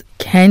 months.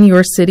 Can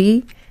your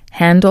city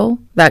handle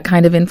that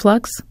kind of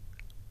influx?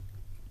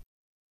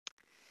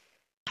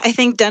 I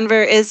think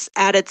Denver is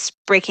at its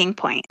breaking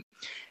point.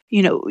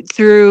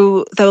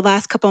 Through the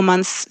last couple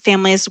months,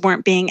 families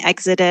weren't being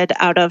exited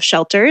out of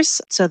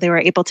shelters, so they were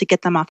able to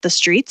get them off the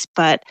streets.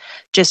 But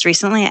just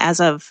recently, as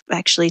of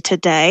actually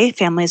today,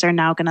 families are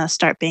now going to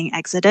start being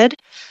exited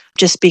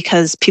just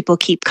because people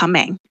keep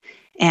coming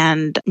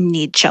and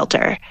need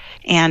shelter.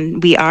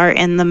 And we are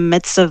in the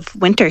midst of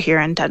winter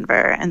here in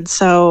Denver. And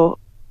so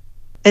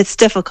it's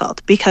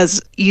difficult because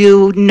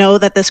you know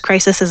that this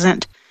crisis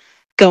isn't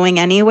going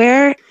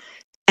anywhere.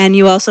 And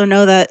you also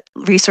know that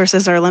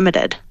resources are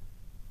limited.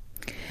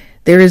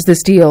 There is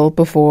this deal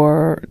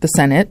before the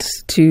Senate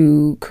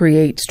to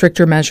create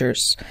stricter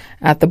measures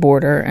at the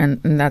border, and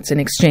that's in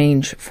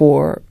exchange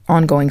for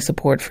ongoing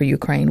support for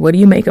Ukraine. What do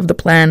you make of the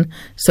plan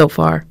so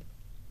far?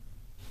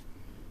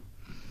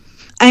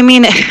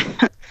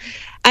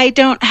 I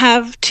don't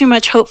have too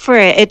much hope for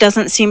it. It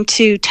doesn't seem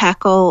to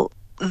tackle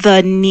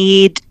the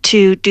need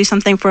to do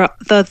something for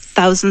the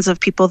thousands of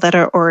people that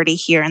are already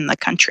here in the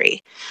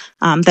country,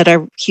 that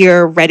are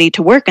here ready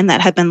to work and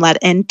that have been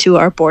let into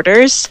our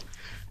borders.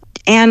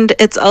 And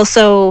it's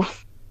also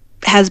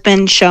has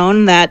been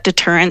shown that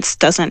deterrence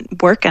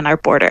doesn't work in our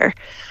border.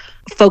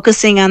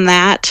 Focusing on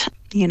that,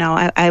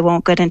 I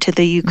won't get into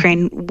the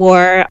Ukraine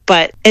war,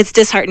 but it's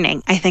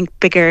disheartening. I think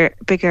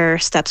bigger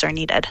steps are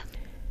needed.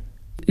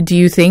 Do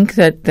you think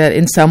that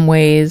in some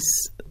ways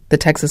the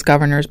Texas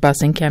governor's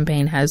busing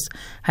campaign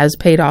has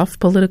paid off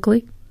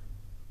politically?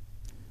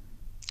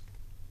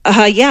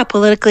 Yeah,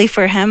 politically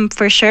for him,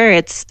 for sure.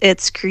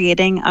 It's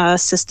creating a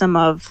system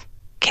of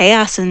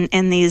chaos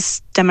in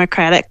these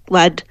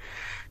Democratic-led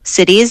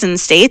cities and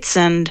states,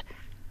 and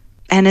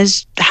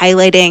is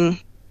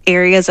highlighting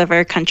areas of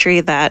our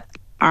country that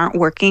aren't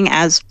working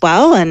as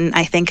well, and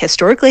I think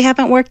historically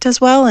haven't worked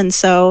as well. And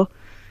so,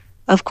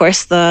 of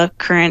course, the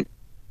current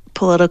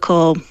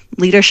political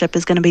leadership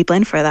is going to be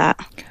blamed for that.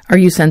 Are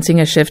you sensing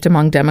a shift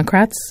among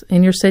Democrats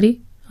in your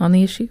city on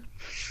the issue?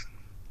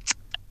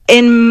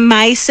 In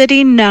my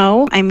city,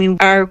 no. I mean,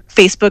 our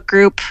Facebook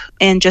group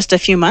in just a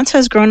few months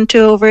has grown to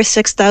over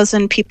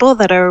 6,000 people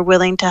that are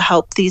willing to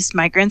help these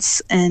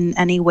migrants in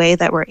any way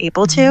that we're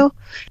able to.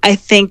 I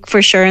think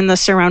for sure in the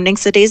surrounding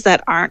cities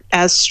that aren't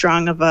as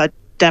strong of a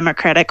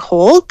Democratic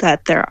hold,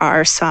 that there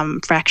are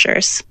some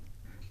fractures.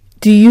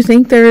 Do you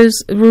think there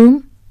is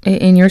room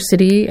in your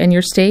city and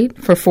your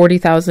state for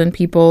 40,000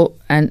 people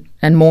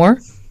and more?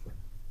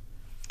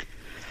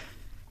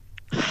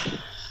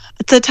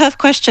 It's a tough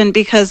question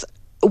because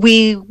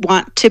we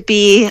want to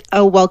be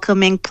a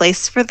welcoming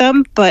place for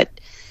them. But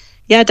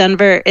yeah,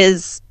 Denver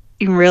is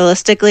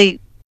realistically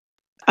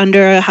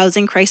under a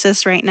housing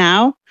crisis right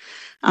now.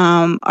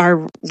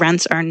 Our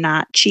rents are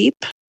not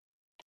cheap.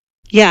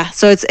 Yeah,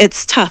 so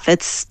it's tough.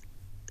 It's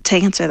to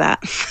answer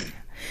that.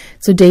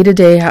 So day to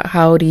day,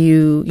 how do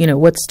you,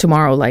 what's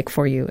tomorrow like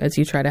for you as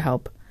you try to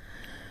help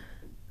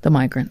the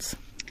migrants?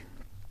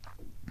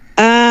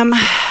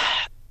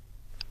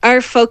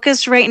 Our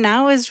focus right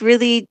now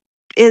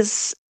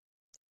is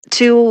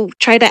to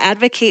try to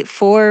advocate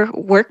for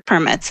work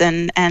permits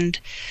and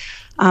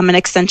an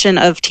extension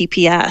of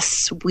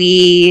TPS.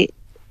 We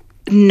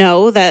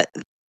know that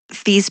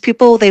these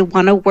people, they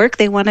want to work,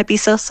 they want to be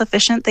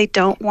self-sufficient, they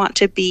don't want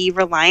to be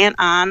reliant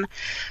on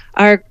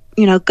our,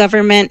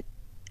 government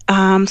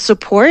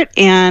support,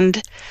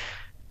 and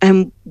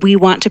we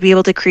want to be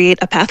able to create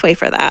a pathway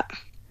for that.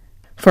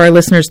 For our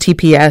listeners,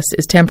 TPS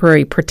is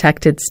temporary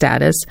protected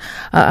status.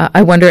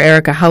 I wonder,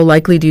 Erica, how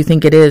likely do you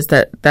think it is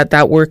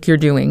that work you're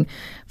doing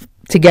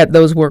to get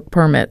those work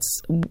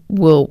permits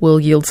will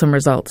yield some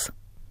results?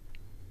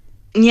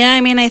 Yeah, I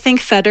mean, I think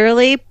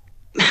federally,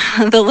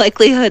 the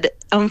likelihood,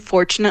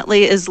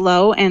 unfortunately, is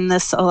low in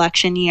this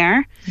election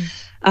year.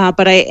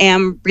 But I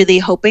am really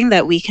hoping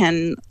that we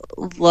can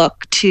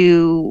look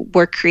to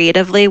work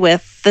creatively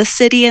with the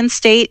city and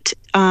state,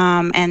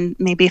 and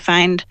maybe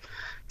find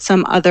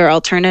some other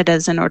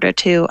alternatives in order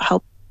to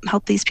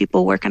help these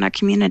people work in our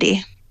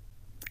community.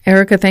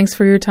 Erica, thanks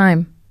for your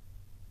time.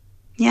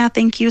 Yeah,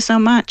 thank you so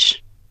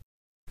much.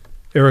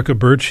 Erica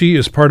Birchie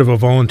is part of a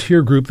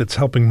volunteer group that's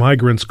helping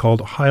migrants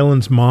called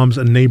Highlands Moms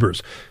and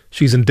Neighbors.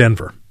 She's in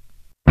Denver.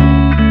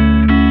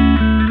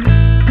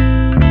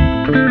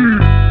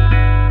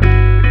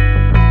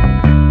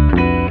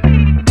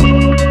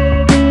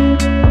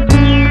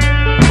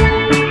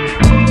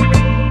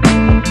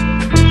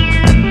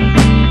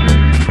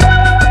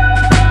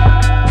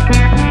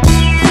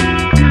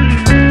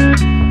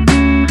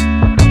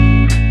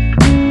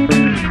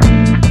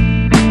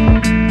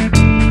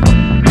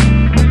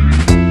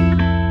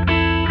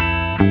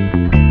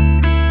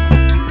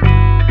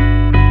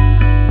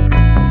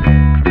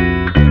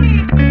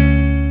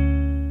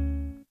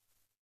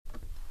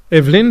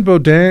 Evelyne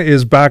Baudin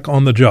is back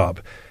on the job.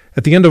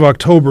 At the end of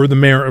October, the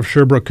mayor of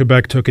Sherbrooke,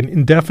 Quebec, took an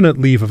indefinite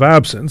leave of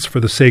absence for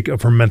the sake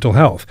of her mental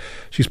health.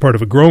 She's part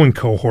of a growing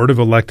cohort of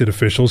elected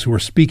officials who are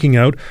speaking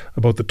out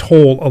about the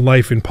toll a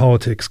life in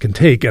politics can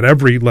take at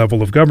every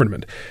level of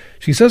government.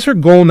 She says her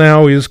goal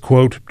now is,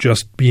 quote,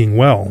 just being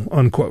well,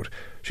 unquote.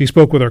 She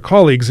spoke with her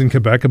colleagues in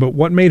Quebec about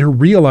what made her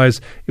realize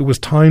it was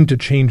time to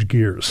change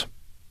gears.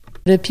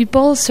 The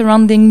people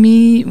surrounding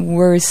me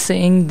were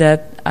saying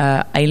that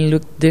I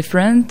looked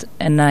different,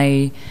 and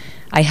I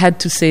had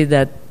to say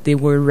that they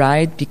were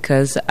right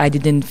because I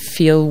didn't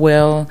feel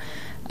well.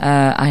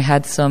 I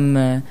had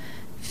some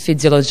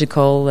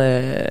physiological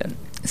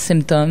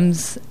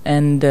symptoms,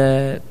 and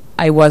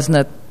I was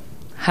not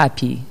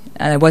happy.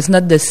 I was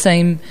not the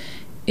same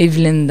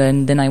Evelyn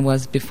than I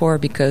was before,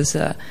 because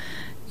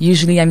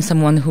usually I'm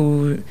someone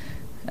who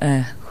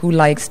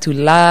likes to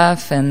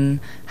laugh and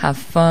have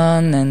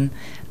fun, and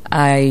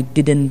I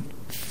didn't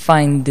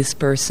find this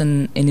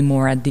person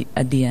anymore at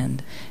the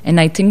end. And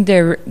I think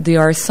there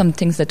are some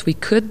things that we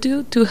could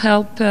do to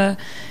help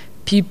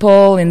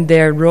people in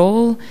their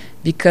role,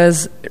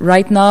 because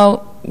right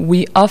now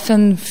we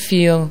often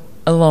feel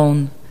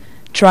alone,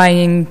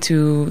 trying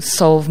to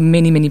solve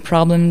many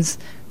problems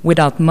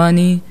without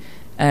money,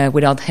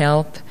 without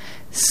help.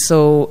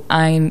 So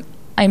I'm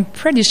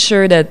pretty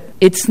sure that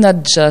it's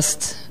not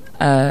just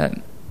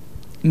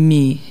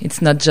me.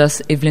 It's not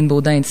just Evelyn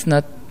Baudin. It's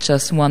not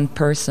just one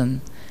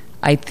person.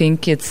 I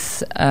think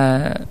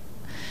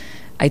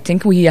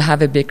we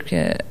have a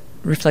big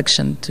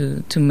reflection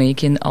to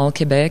make in all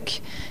Quebec,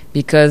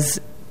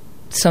 because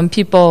some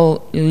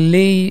people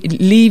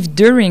leave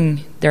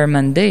during their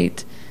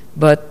mandate,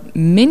 but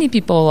many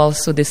people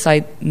also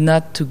decide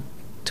not to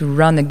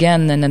run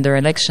again in another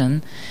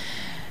election.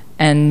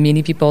 And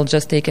many people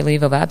just take a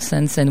leave of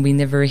absence, and we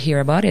never hear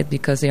about it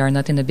because they are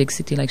not in a big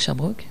city like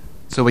Sherbrooke.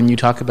 So when you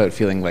talk about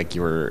feeling like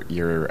you're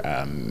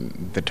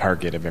the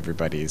target of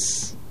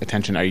everybody's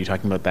attention, are you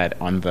talking about that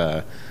on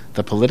the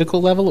political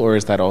level, or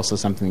is that also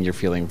something you're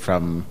feeling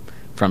from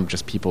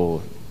just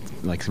people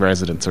like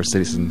residents or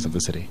citizens of the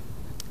city?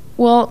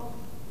 Well,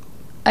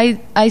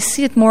 I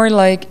see it more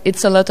like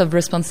it's a lot of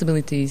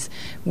responsibilities.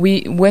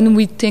 When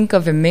we think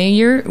of a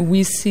mayor,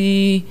 we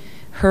see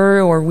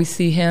her or we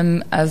see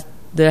him as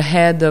the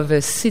head of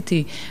a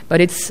city,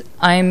 but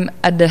I'm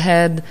at the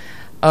head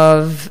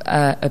of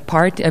a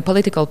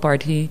political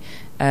party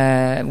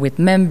with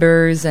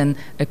members and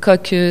a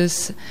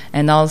caucus,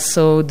 and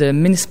also the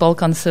municipal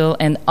council,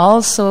 and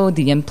also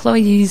the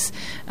employees.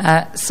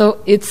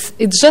 So it's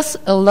just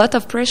a lot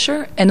of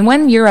pressure. And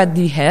when you're at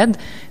the head,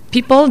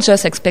 people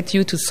just expect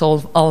you to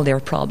solve all their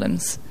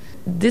problems.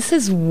 This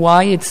is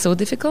why it's so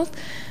difficult.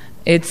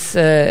 It's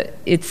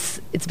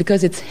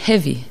because it's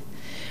heavy.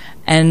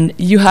 And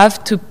you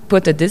have to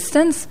put a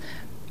distance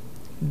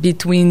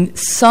between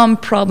some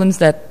problems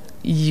that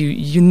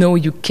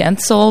you can't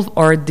solve,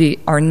 or they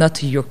are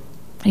not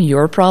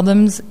your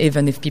problems,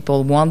 even if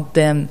people want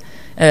them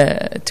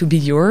to be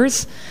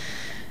yours.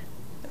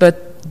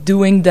 But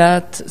doing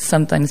that,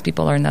 sometimes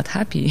people are not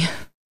happy.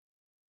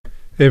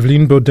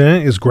 Evelyne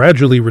Baudin is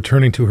gradually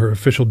returning to her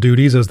official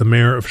duties as the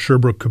mayor of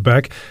Sherbrooke,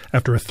 Quebec,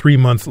 after a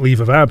 3-month leave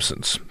of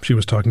absence. She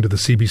was talking to the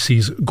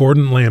CBC's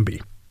Gordon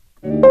Lambie.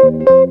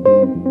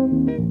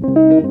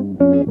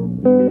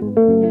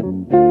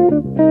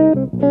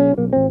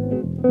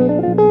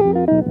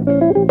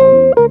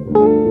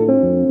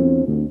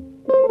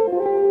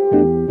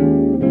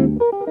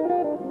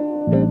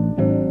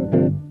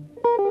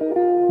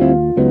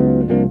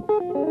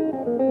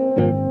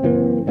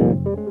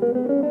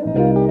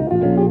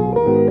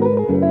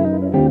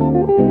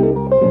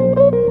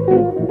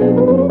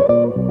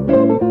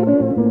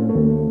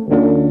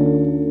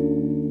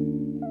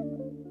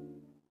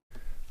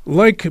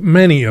 Like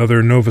many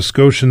other Nova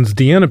Scotians,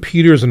 Deanna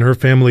Peters and her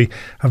family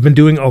have been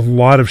doing a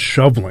lot of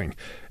shoveling.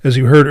 As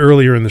you heard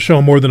earlier in the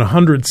show, more than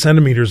 100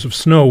 centimeters of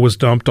snow was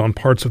dumped on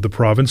parts of the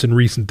province in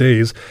recent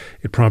days.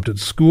 It prompted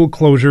school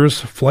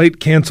closures, flight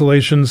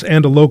cancellations,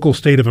 and a local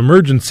state of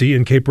emergency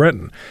in Cape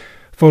Breton.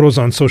 Photos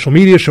on social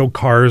media show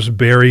cars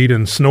buried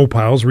and snow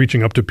piles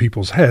reaching up to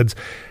people's heads.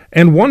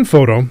 And one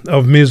photo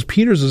of Ms.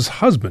 Peters'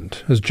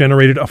 husband has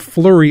generated a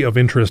flurry of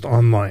interest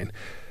online.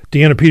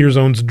 Deanna Peters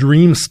owns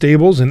Dream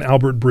Stables in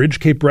Albert Bridge,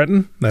 Cape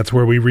Breton. That's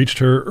where we reached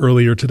her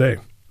earlier today.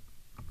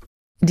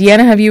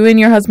 Deanna, have you and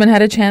your husband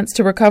had a chance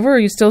to recover, or are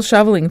you still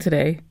shoveling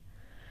today?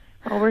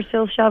 Oh, we're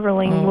still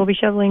shoveling. Oh. We'll be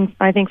shoveling,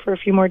 I think, for a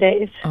few more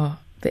days. Oh,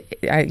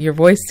 your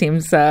voice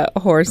seems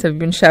hoarse. Have you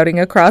been shouting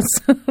across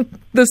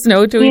the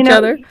snow to each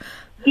other?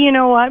 You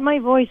know what? My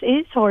voice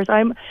is hoarse.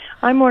 I'm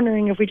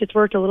wondering if we just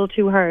worked a little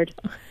too hard.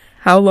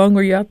 How long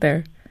were you out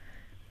there?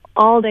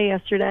 All day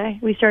yesterday.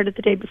 We started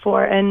the day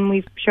before, and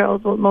we've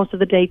shoveled most of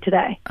the day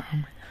today.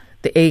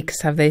 The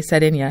aches, have they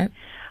set in yet?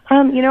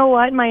 You know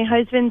what? My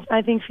husband's,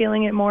 I think,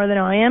 feeling it more than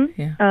I am.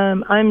 Yeah.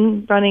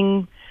 I'm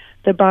running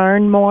the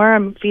barn more.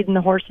 I'm feeding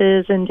the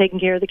horses and taking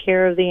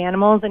care of the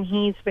animals, and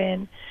he's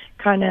been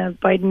kind of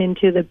biting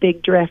into the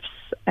big drifts,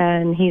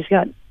 and he's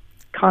got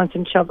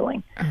constant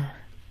shoveling.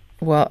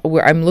 Well,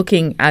 I'm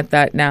looking at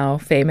that now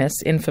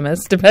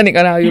infamous, depending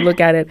on how you look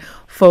at it,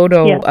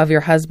 photo of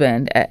your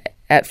husband.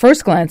 At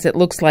first glance, it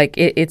looks like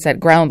it's at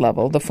ground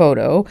level, the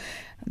photo.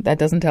 That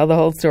doesn't tell the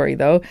whole story,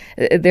 though.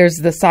 There's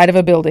the side of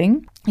a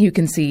building. You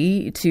can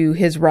see to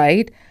his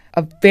right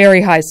a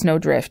very high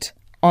snowdrift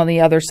on the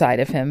other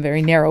side of him,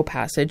 very narrow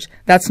passage.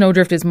 That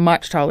snowdrift is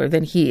much taller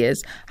than he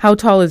is. How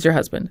tall is your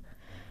husband?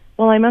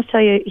 Well, I must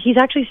tell you, he's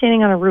actually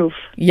standing on a roof.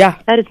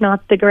 Yeah. That is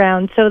not the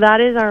ground. So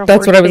that is our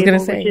That's horse what I was stable,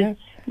 going to say.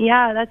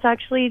 Yeah, that's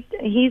actually,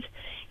 he's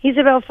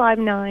about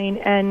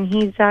 5'9", and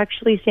he's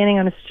actually standing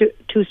on a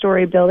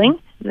two-story building.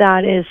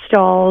 That is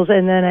stalls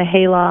and then a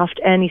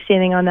hayloft, and he's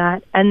standing on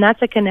that. And that's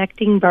a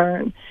connecting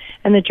barn,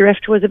 and the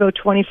drift was about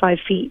 25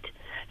 feet.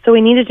 So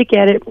we needed to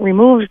get it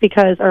removed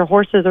because our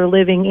horses are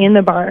living in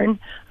the barn.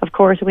 Of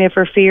course, we have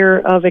for fear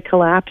of it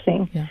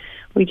collapsing. Yeah.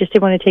 We just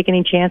didn't want to take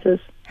any chances.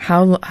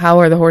 How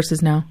are the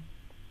horses now?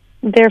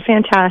 They're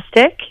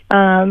fantastic.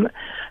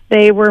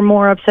 They were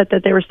more upset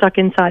that they were stuck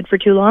inside for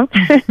too long.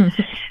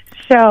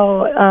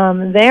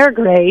 So they're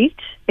great.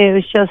 It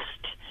was just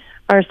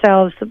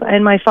ourselves.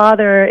 And my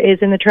father is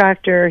in the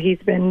tractor. He's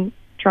been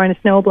trying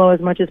to snow blow as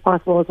much as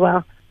possible as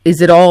well.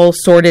 Is it all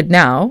sorted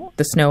now?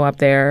 The snow up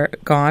there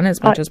gone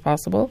as much as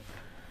possible?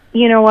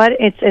 You know what?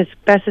 It's as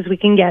best as we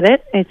can get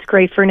it. It's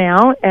great for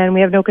now, and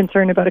we have no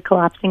concern about it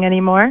collapsing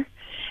anymore.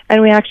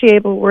 And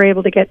we're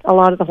able to get a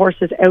lot of the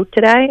horses out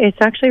today. It's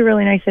actually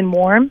really nice and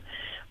warm,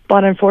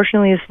 but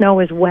unfortunately the snow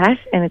is wet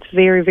and it's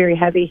very, very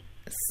heavy.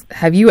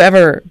 Have you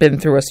ever been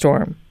through a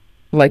storm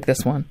like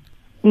this one?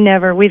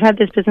 Never. We've had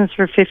this business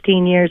for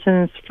 15 years,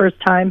 and it's the first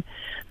time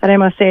that I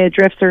must say the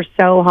drifts are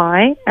so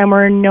high, and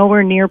we're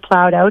nowhere near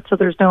plowed out, so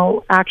there's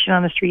no action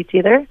on the streets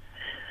either.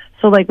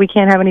 So, we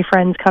can't have any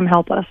friends come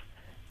help us.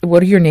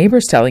 What are your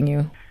neighbors telling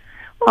you?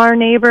 Our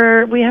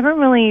neighbor, we haven't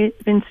really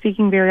been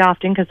speaking very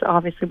often because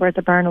obviously we're at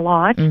the barn a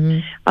lot.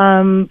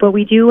 Mm-hmm. But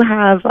we do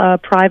have a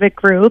private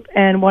group,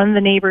 and one of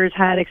the neighbors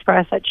had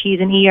expressed that she's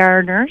an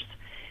ER nurse,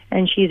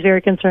 and she's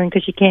very concerned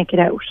because she can't get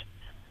out.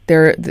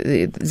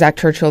 Zach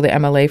Churchill, the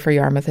MLA for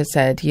Yarmouth, has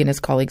said he and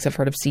his colleagues have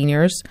heard of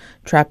seniors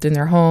trapped in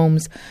their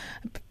homes,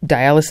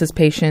 dialysis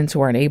patients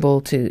who aren't able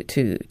to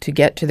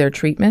get to their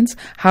treatments.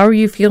 How are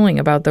you feeling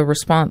about the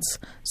response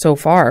so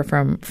far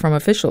from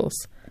officials?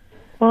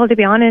 Well, to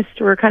be honest,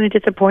 we're kind of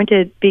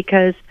disappointed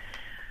because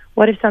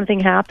what if something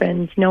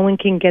happens? No one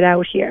can get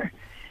out here.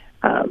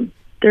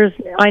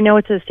 I know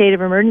it's a state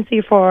of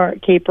emergency for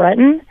Cape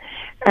Breton,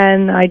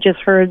 and I just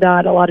heard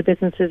that a lot of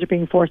businesses are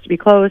being forced to be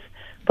closed.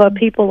 But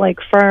people like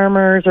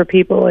farmers or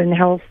people in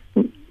health,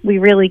 we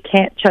really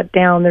can't shut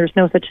down. There's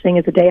no such thing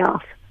as a day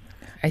off.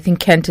 I think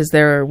Kent is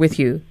there with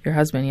you, your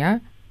husband, yeah?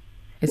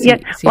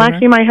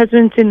 Actually, my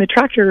husband's in the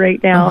tractor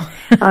right now.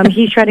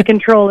 He's trying to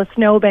control a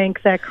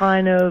snowbank that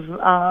kind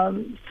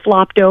of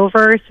flopped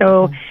over,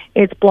 so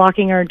it's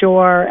blocking our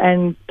door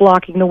and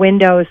blocking the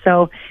window.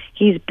 So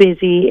he's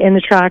busy in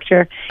the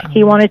tractor.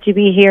 He wanted to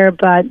be here,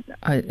 but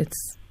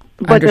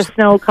the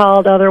snow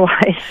called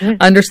otherwise.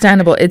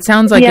 Understandable. It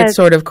sounds like it's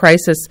sort of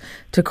crisis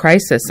to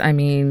crisis. I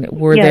mean,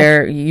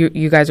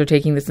 you guys are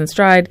taking this in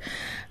stride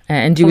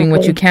and doing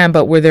what you can,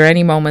 but were there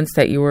any moments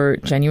that you were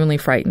genuinely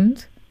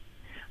frightened?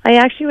 I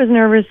actually was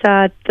nervous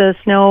that the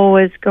snow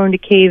was going to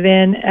cave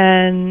in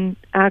and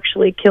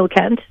actually kill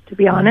Kent, to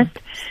be honest.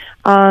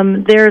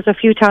 There's a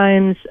few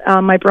times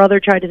my brother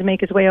tried to make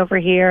his way over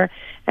here,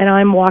 and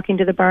I'm walking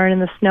to the barn, and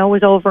the snow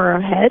was over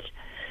our head.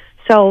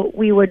 So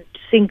we would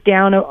sink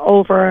down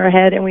over our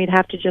head, and we'd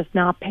have to just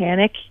not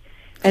panic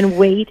and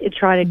wait and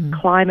try to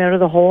climb out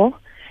of the hole.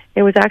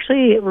 It was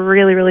actually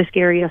really, really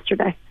scary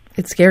yesterday.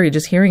 It's scary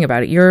just hearing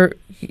about it.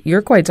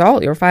 You're quite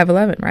tall. You're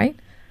 5'11", right?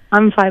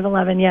 I'm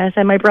 5'11", yes,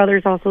 and my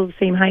brother's also the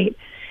same height.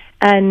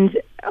 And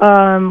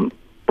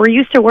we're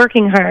used to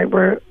working hard.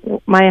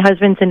 My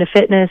husband's into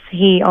fitness.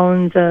 He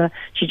owns a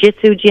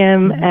jiu-jitsu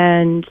gym,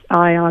 and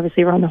I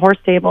obviously run the horse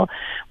stable.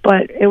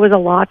 But it was a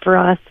lot for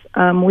us.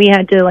 We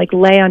had to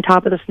lay on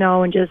top of the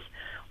snow and just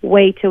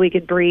wait till we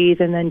could breathe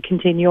and then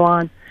continue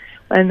on.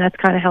 And that's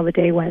kind of how the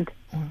day went.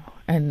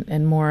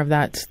 And more of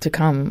that to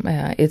come,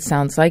 it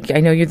sounds like.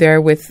 I know you're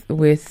there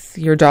with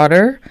your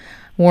daughter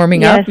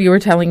warming up. You were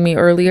telling me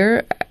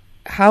earlier.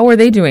 How are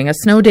they doing? A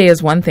snow day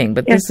is one thing,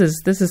 but this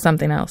is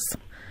something else.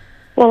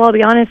 Well, I'll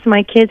be honest,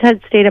 my kids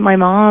had stayed at my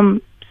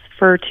mom's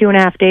for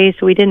 2.5 days,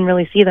 so we didn't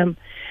really see them.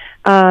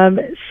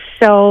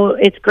 So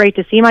it's great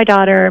to see my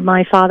daughter.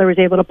 My father was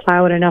able to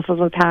plow out enough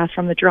of a path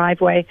from the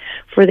driveway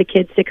for the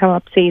kids to come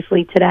up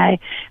safely today.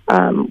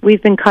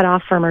 We've been cut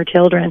off from our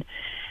children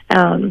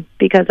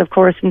because, of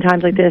course, in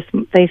times like this,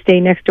 they stay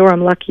next door.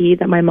 I'm lucky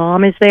that my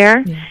mom is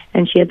there,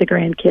 and she had the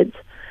grandkids.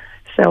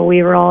 So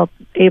we were all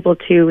able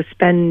to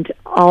spend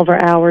all of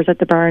our hours at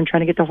the barn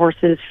trying to get the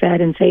horses fed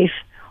and safe.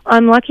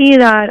 I'm lucky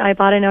that I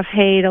bought enough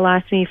hay to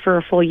last me for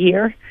a full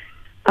year,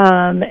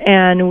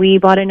 and we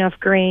bought enough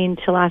grain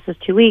to last us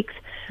 2 weeks.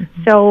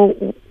 Mm-hmm.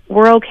 So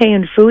we're okay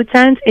in food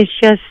sense. It's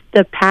just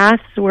the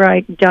paths where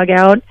I dug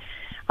out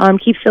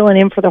keep filling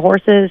in for the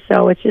horses,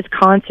 so it's just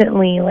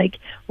constantly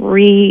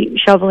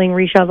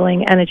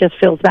reshoveling, and it just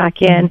fills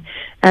back in. Mm-hmm.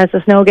 As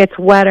the snow gets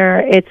wetter,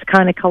 it's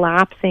kind of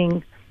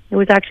collapsing. It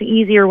was actually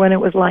easier when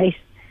it was light.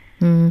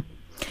 Mm.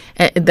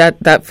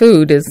 That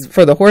food is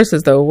for the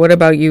horses, though. What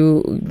about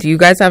you? Do you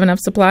guys have enough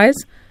supplies?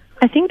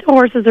 I think the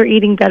horses are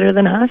eating better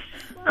than us.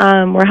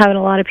 We're having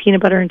a lot of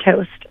peanut butter and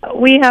toast.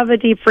 We have a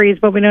deep freeze,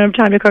 but we don't have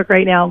time to cook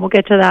right now. We'll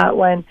get to that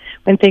when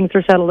things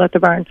are settled at the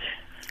barn.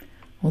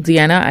 Well,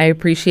 Deanna, I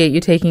appreciate you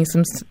taking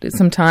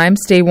some time.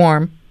 Stay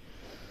warm.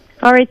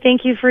 All right.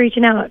 Thank you for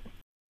reaching out.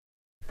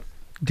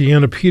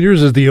 Deanna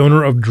Peters is the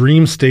owner of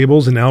Dream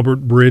Stables in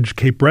Albert Bridge,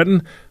 Cape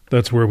Breton.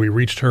 That's where we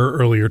reached her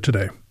earlier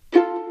today.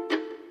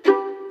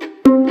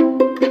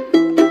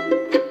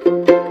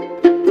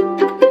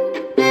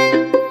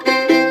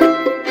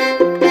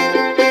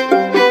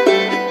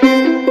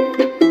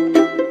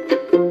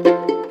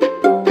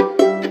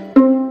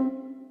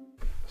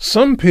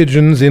 Some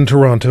pigeons in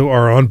Toronto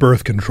are on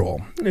birth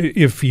control.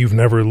 If you've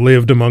never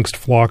lived amongst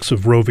flocks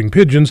of roving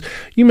pigeons,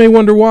 you may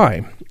wonder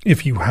why.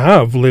 If you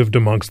have lived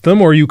amongst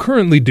them, or you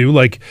currently do,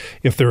 like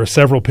if there are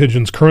several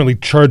pigeons currently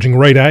charging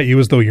right at you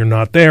as though you're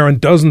not there and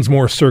dozens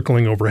more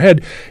circling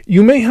overhead,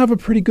 you may have a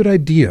pretty good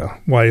idea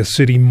why a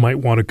city might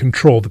want to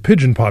control the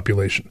pigeon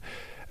population.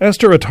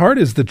 Esther Attard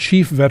is the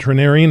Chief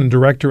Veterinarian and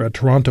Director at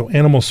Toronto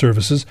Animal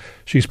Services.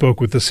 She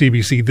spoke with the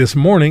CBC this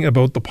morning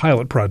about the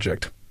pilot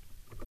project.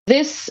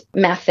 This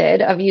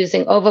method of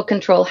using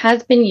ovocontrol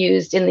has been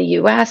used in the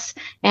US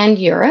and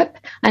Europe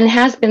and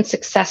has been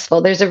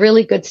successful. There's a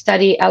really good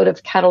study out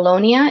of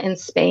Catalonia in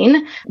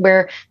Spain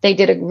where they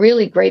did a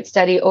really great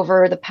study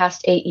over the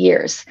past 8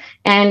 years,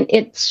 and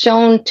it's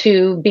shown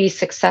to be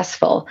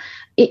successful.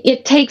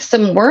 It takes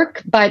some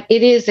work, but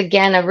it is,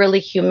 again, a really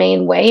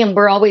humane way. And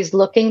we're always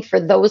looking for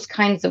those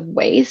kinds of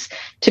ways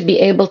to be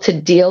able to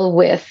deal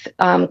with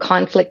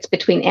conflicts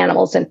between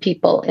animals and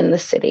people in the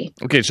city.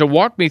 Okay, so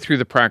walk me through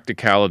the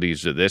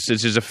practicalities of this.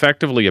 This is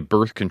effectively a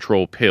birth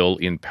control pill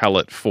in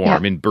pellet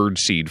form, in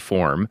birdseed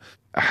form.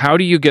 How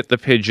do you get the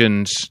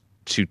pigeons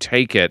to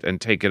take it and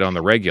take it on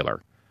the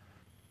regular?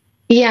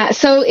 Yeah,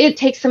 so it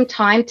takes some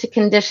time to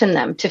condition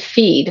them to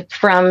feed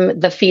from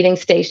the feeding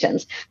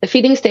stations. The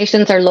feeding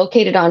stations are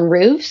located on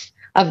roofs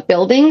of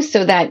buildings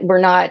so that we're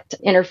not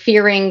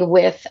interfering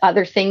with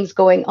other things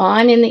going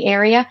on in the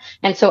area.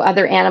 And so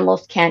other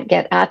animals can't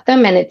get at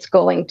them, and it's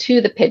going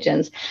to the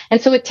pigeons. And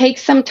so it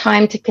takes some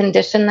time to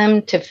condition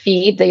them to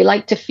feed. They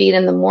like to feed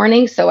in the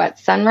morning, so at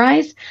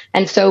sunrise.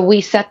 And so we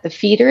set the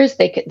feeders.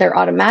 They're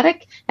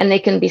automatic, and they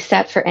can be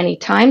set for any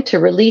time to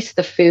release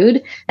the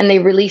food. And they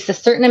release a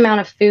certain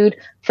amount of food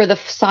for the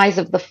size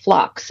of the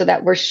flock so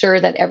that we're sure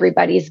that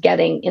everybody's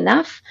getting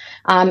enough.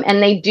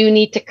 And they do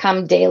need to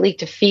come daily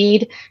to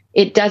feed.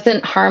 It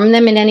doesn't harm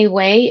them in any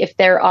way. If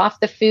they're off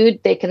the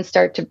food, they can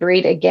start to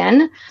breed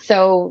again.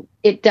 So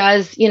it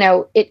does,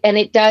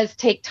 it does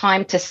take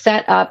time to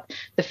set up.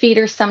 The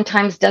feeder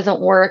sometimes doesn't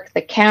work.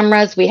 The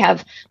cameras, we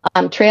have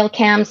trail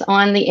cams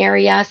on the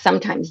area.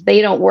 Sometimes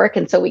they don't work,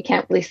 and so we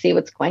can't really see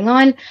what's going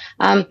on.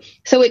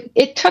 So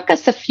it took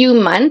us a few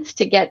months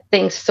to get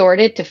things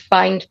sorted, to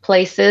find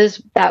places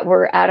that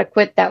were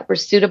adequate, that were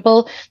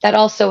suitable, that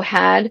also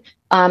had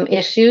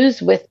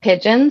issues with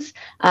pigeons.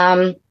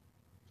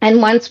 And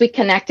once we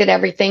connected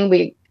everything,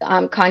 we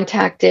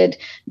contacted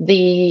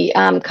the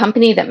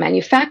company that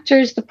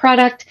manufactures the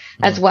product,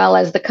 as well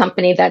as the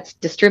company that's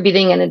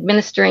distributing and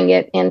administering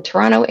it in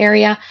Toronto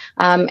area,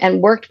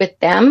 and worked with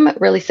them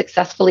really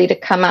successfully to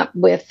come up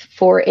with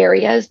 4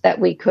 areas that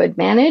we could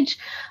manage.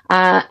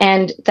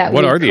 And that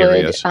what are the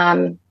areas?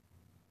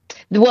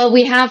 Well,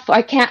 we have,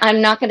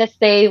 I'm not going to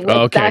say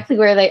exactly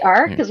where they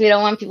are because we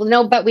don't want people to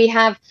know, but we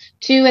have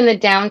 2 in the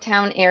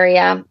downtown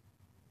area,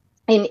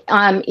 in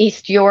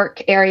East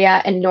York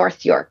area and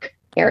North York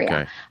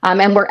area. Okay.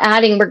 And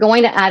we're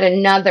going to add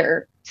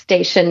another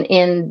station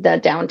in the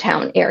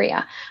downtown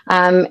area.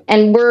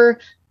 And we're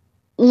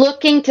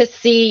looking to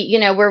see,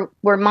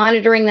 we're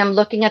monitoring them,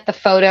 looking at the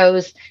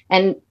photos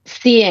and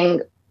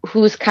seeing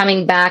who's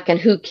coming back and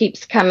who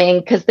keeps coming,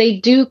 because they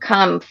do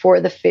come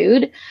for the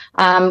food.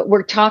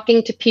 We're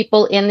talking to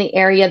people in the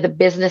area, the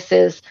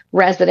businesses,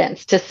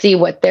 residents, to see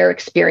what they're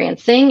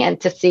experiencing and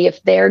to see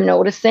if they're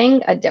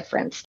noticing a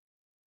difference.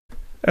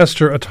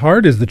 Esther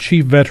Attard is the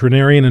Chief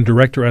Veterinarian and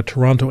Director at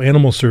Toronto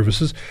Animal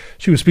Services.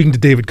 She was speaking to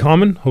David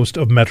Common, host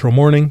of Metro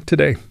Morning,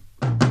 today.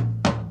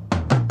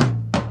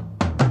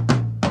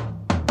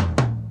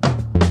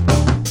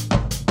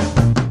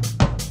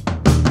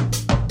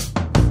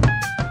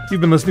 You've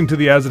been listening to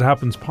the As It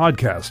Happens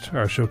podcast.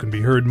 Our show can be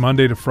heard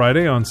Monday to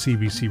Friday on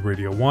CBC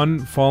Radio 1,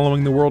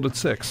 following the world at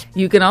 6.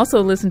 You can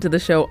also listen to the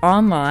show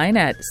online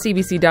at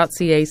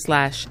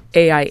cbc.ca/AIH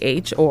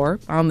or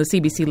on the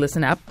CBC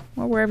Listen app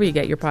or wherever you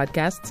get your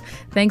podcasts.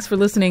 Thanks for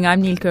listening.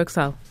 I'm Neil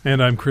Kirksall.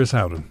 And I'm Chris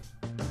Howden.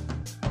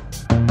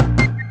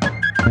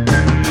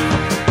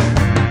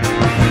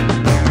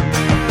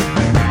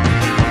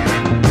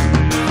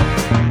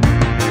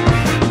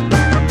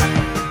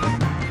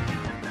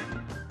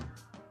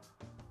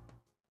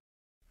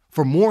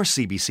 For more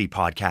CBC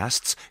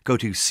podcasts, go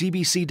to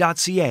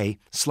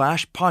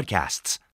cbc.ca/podcasts.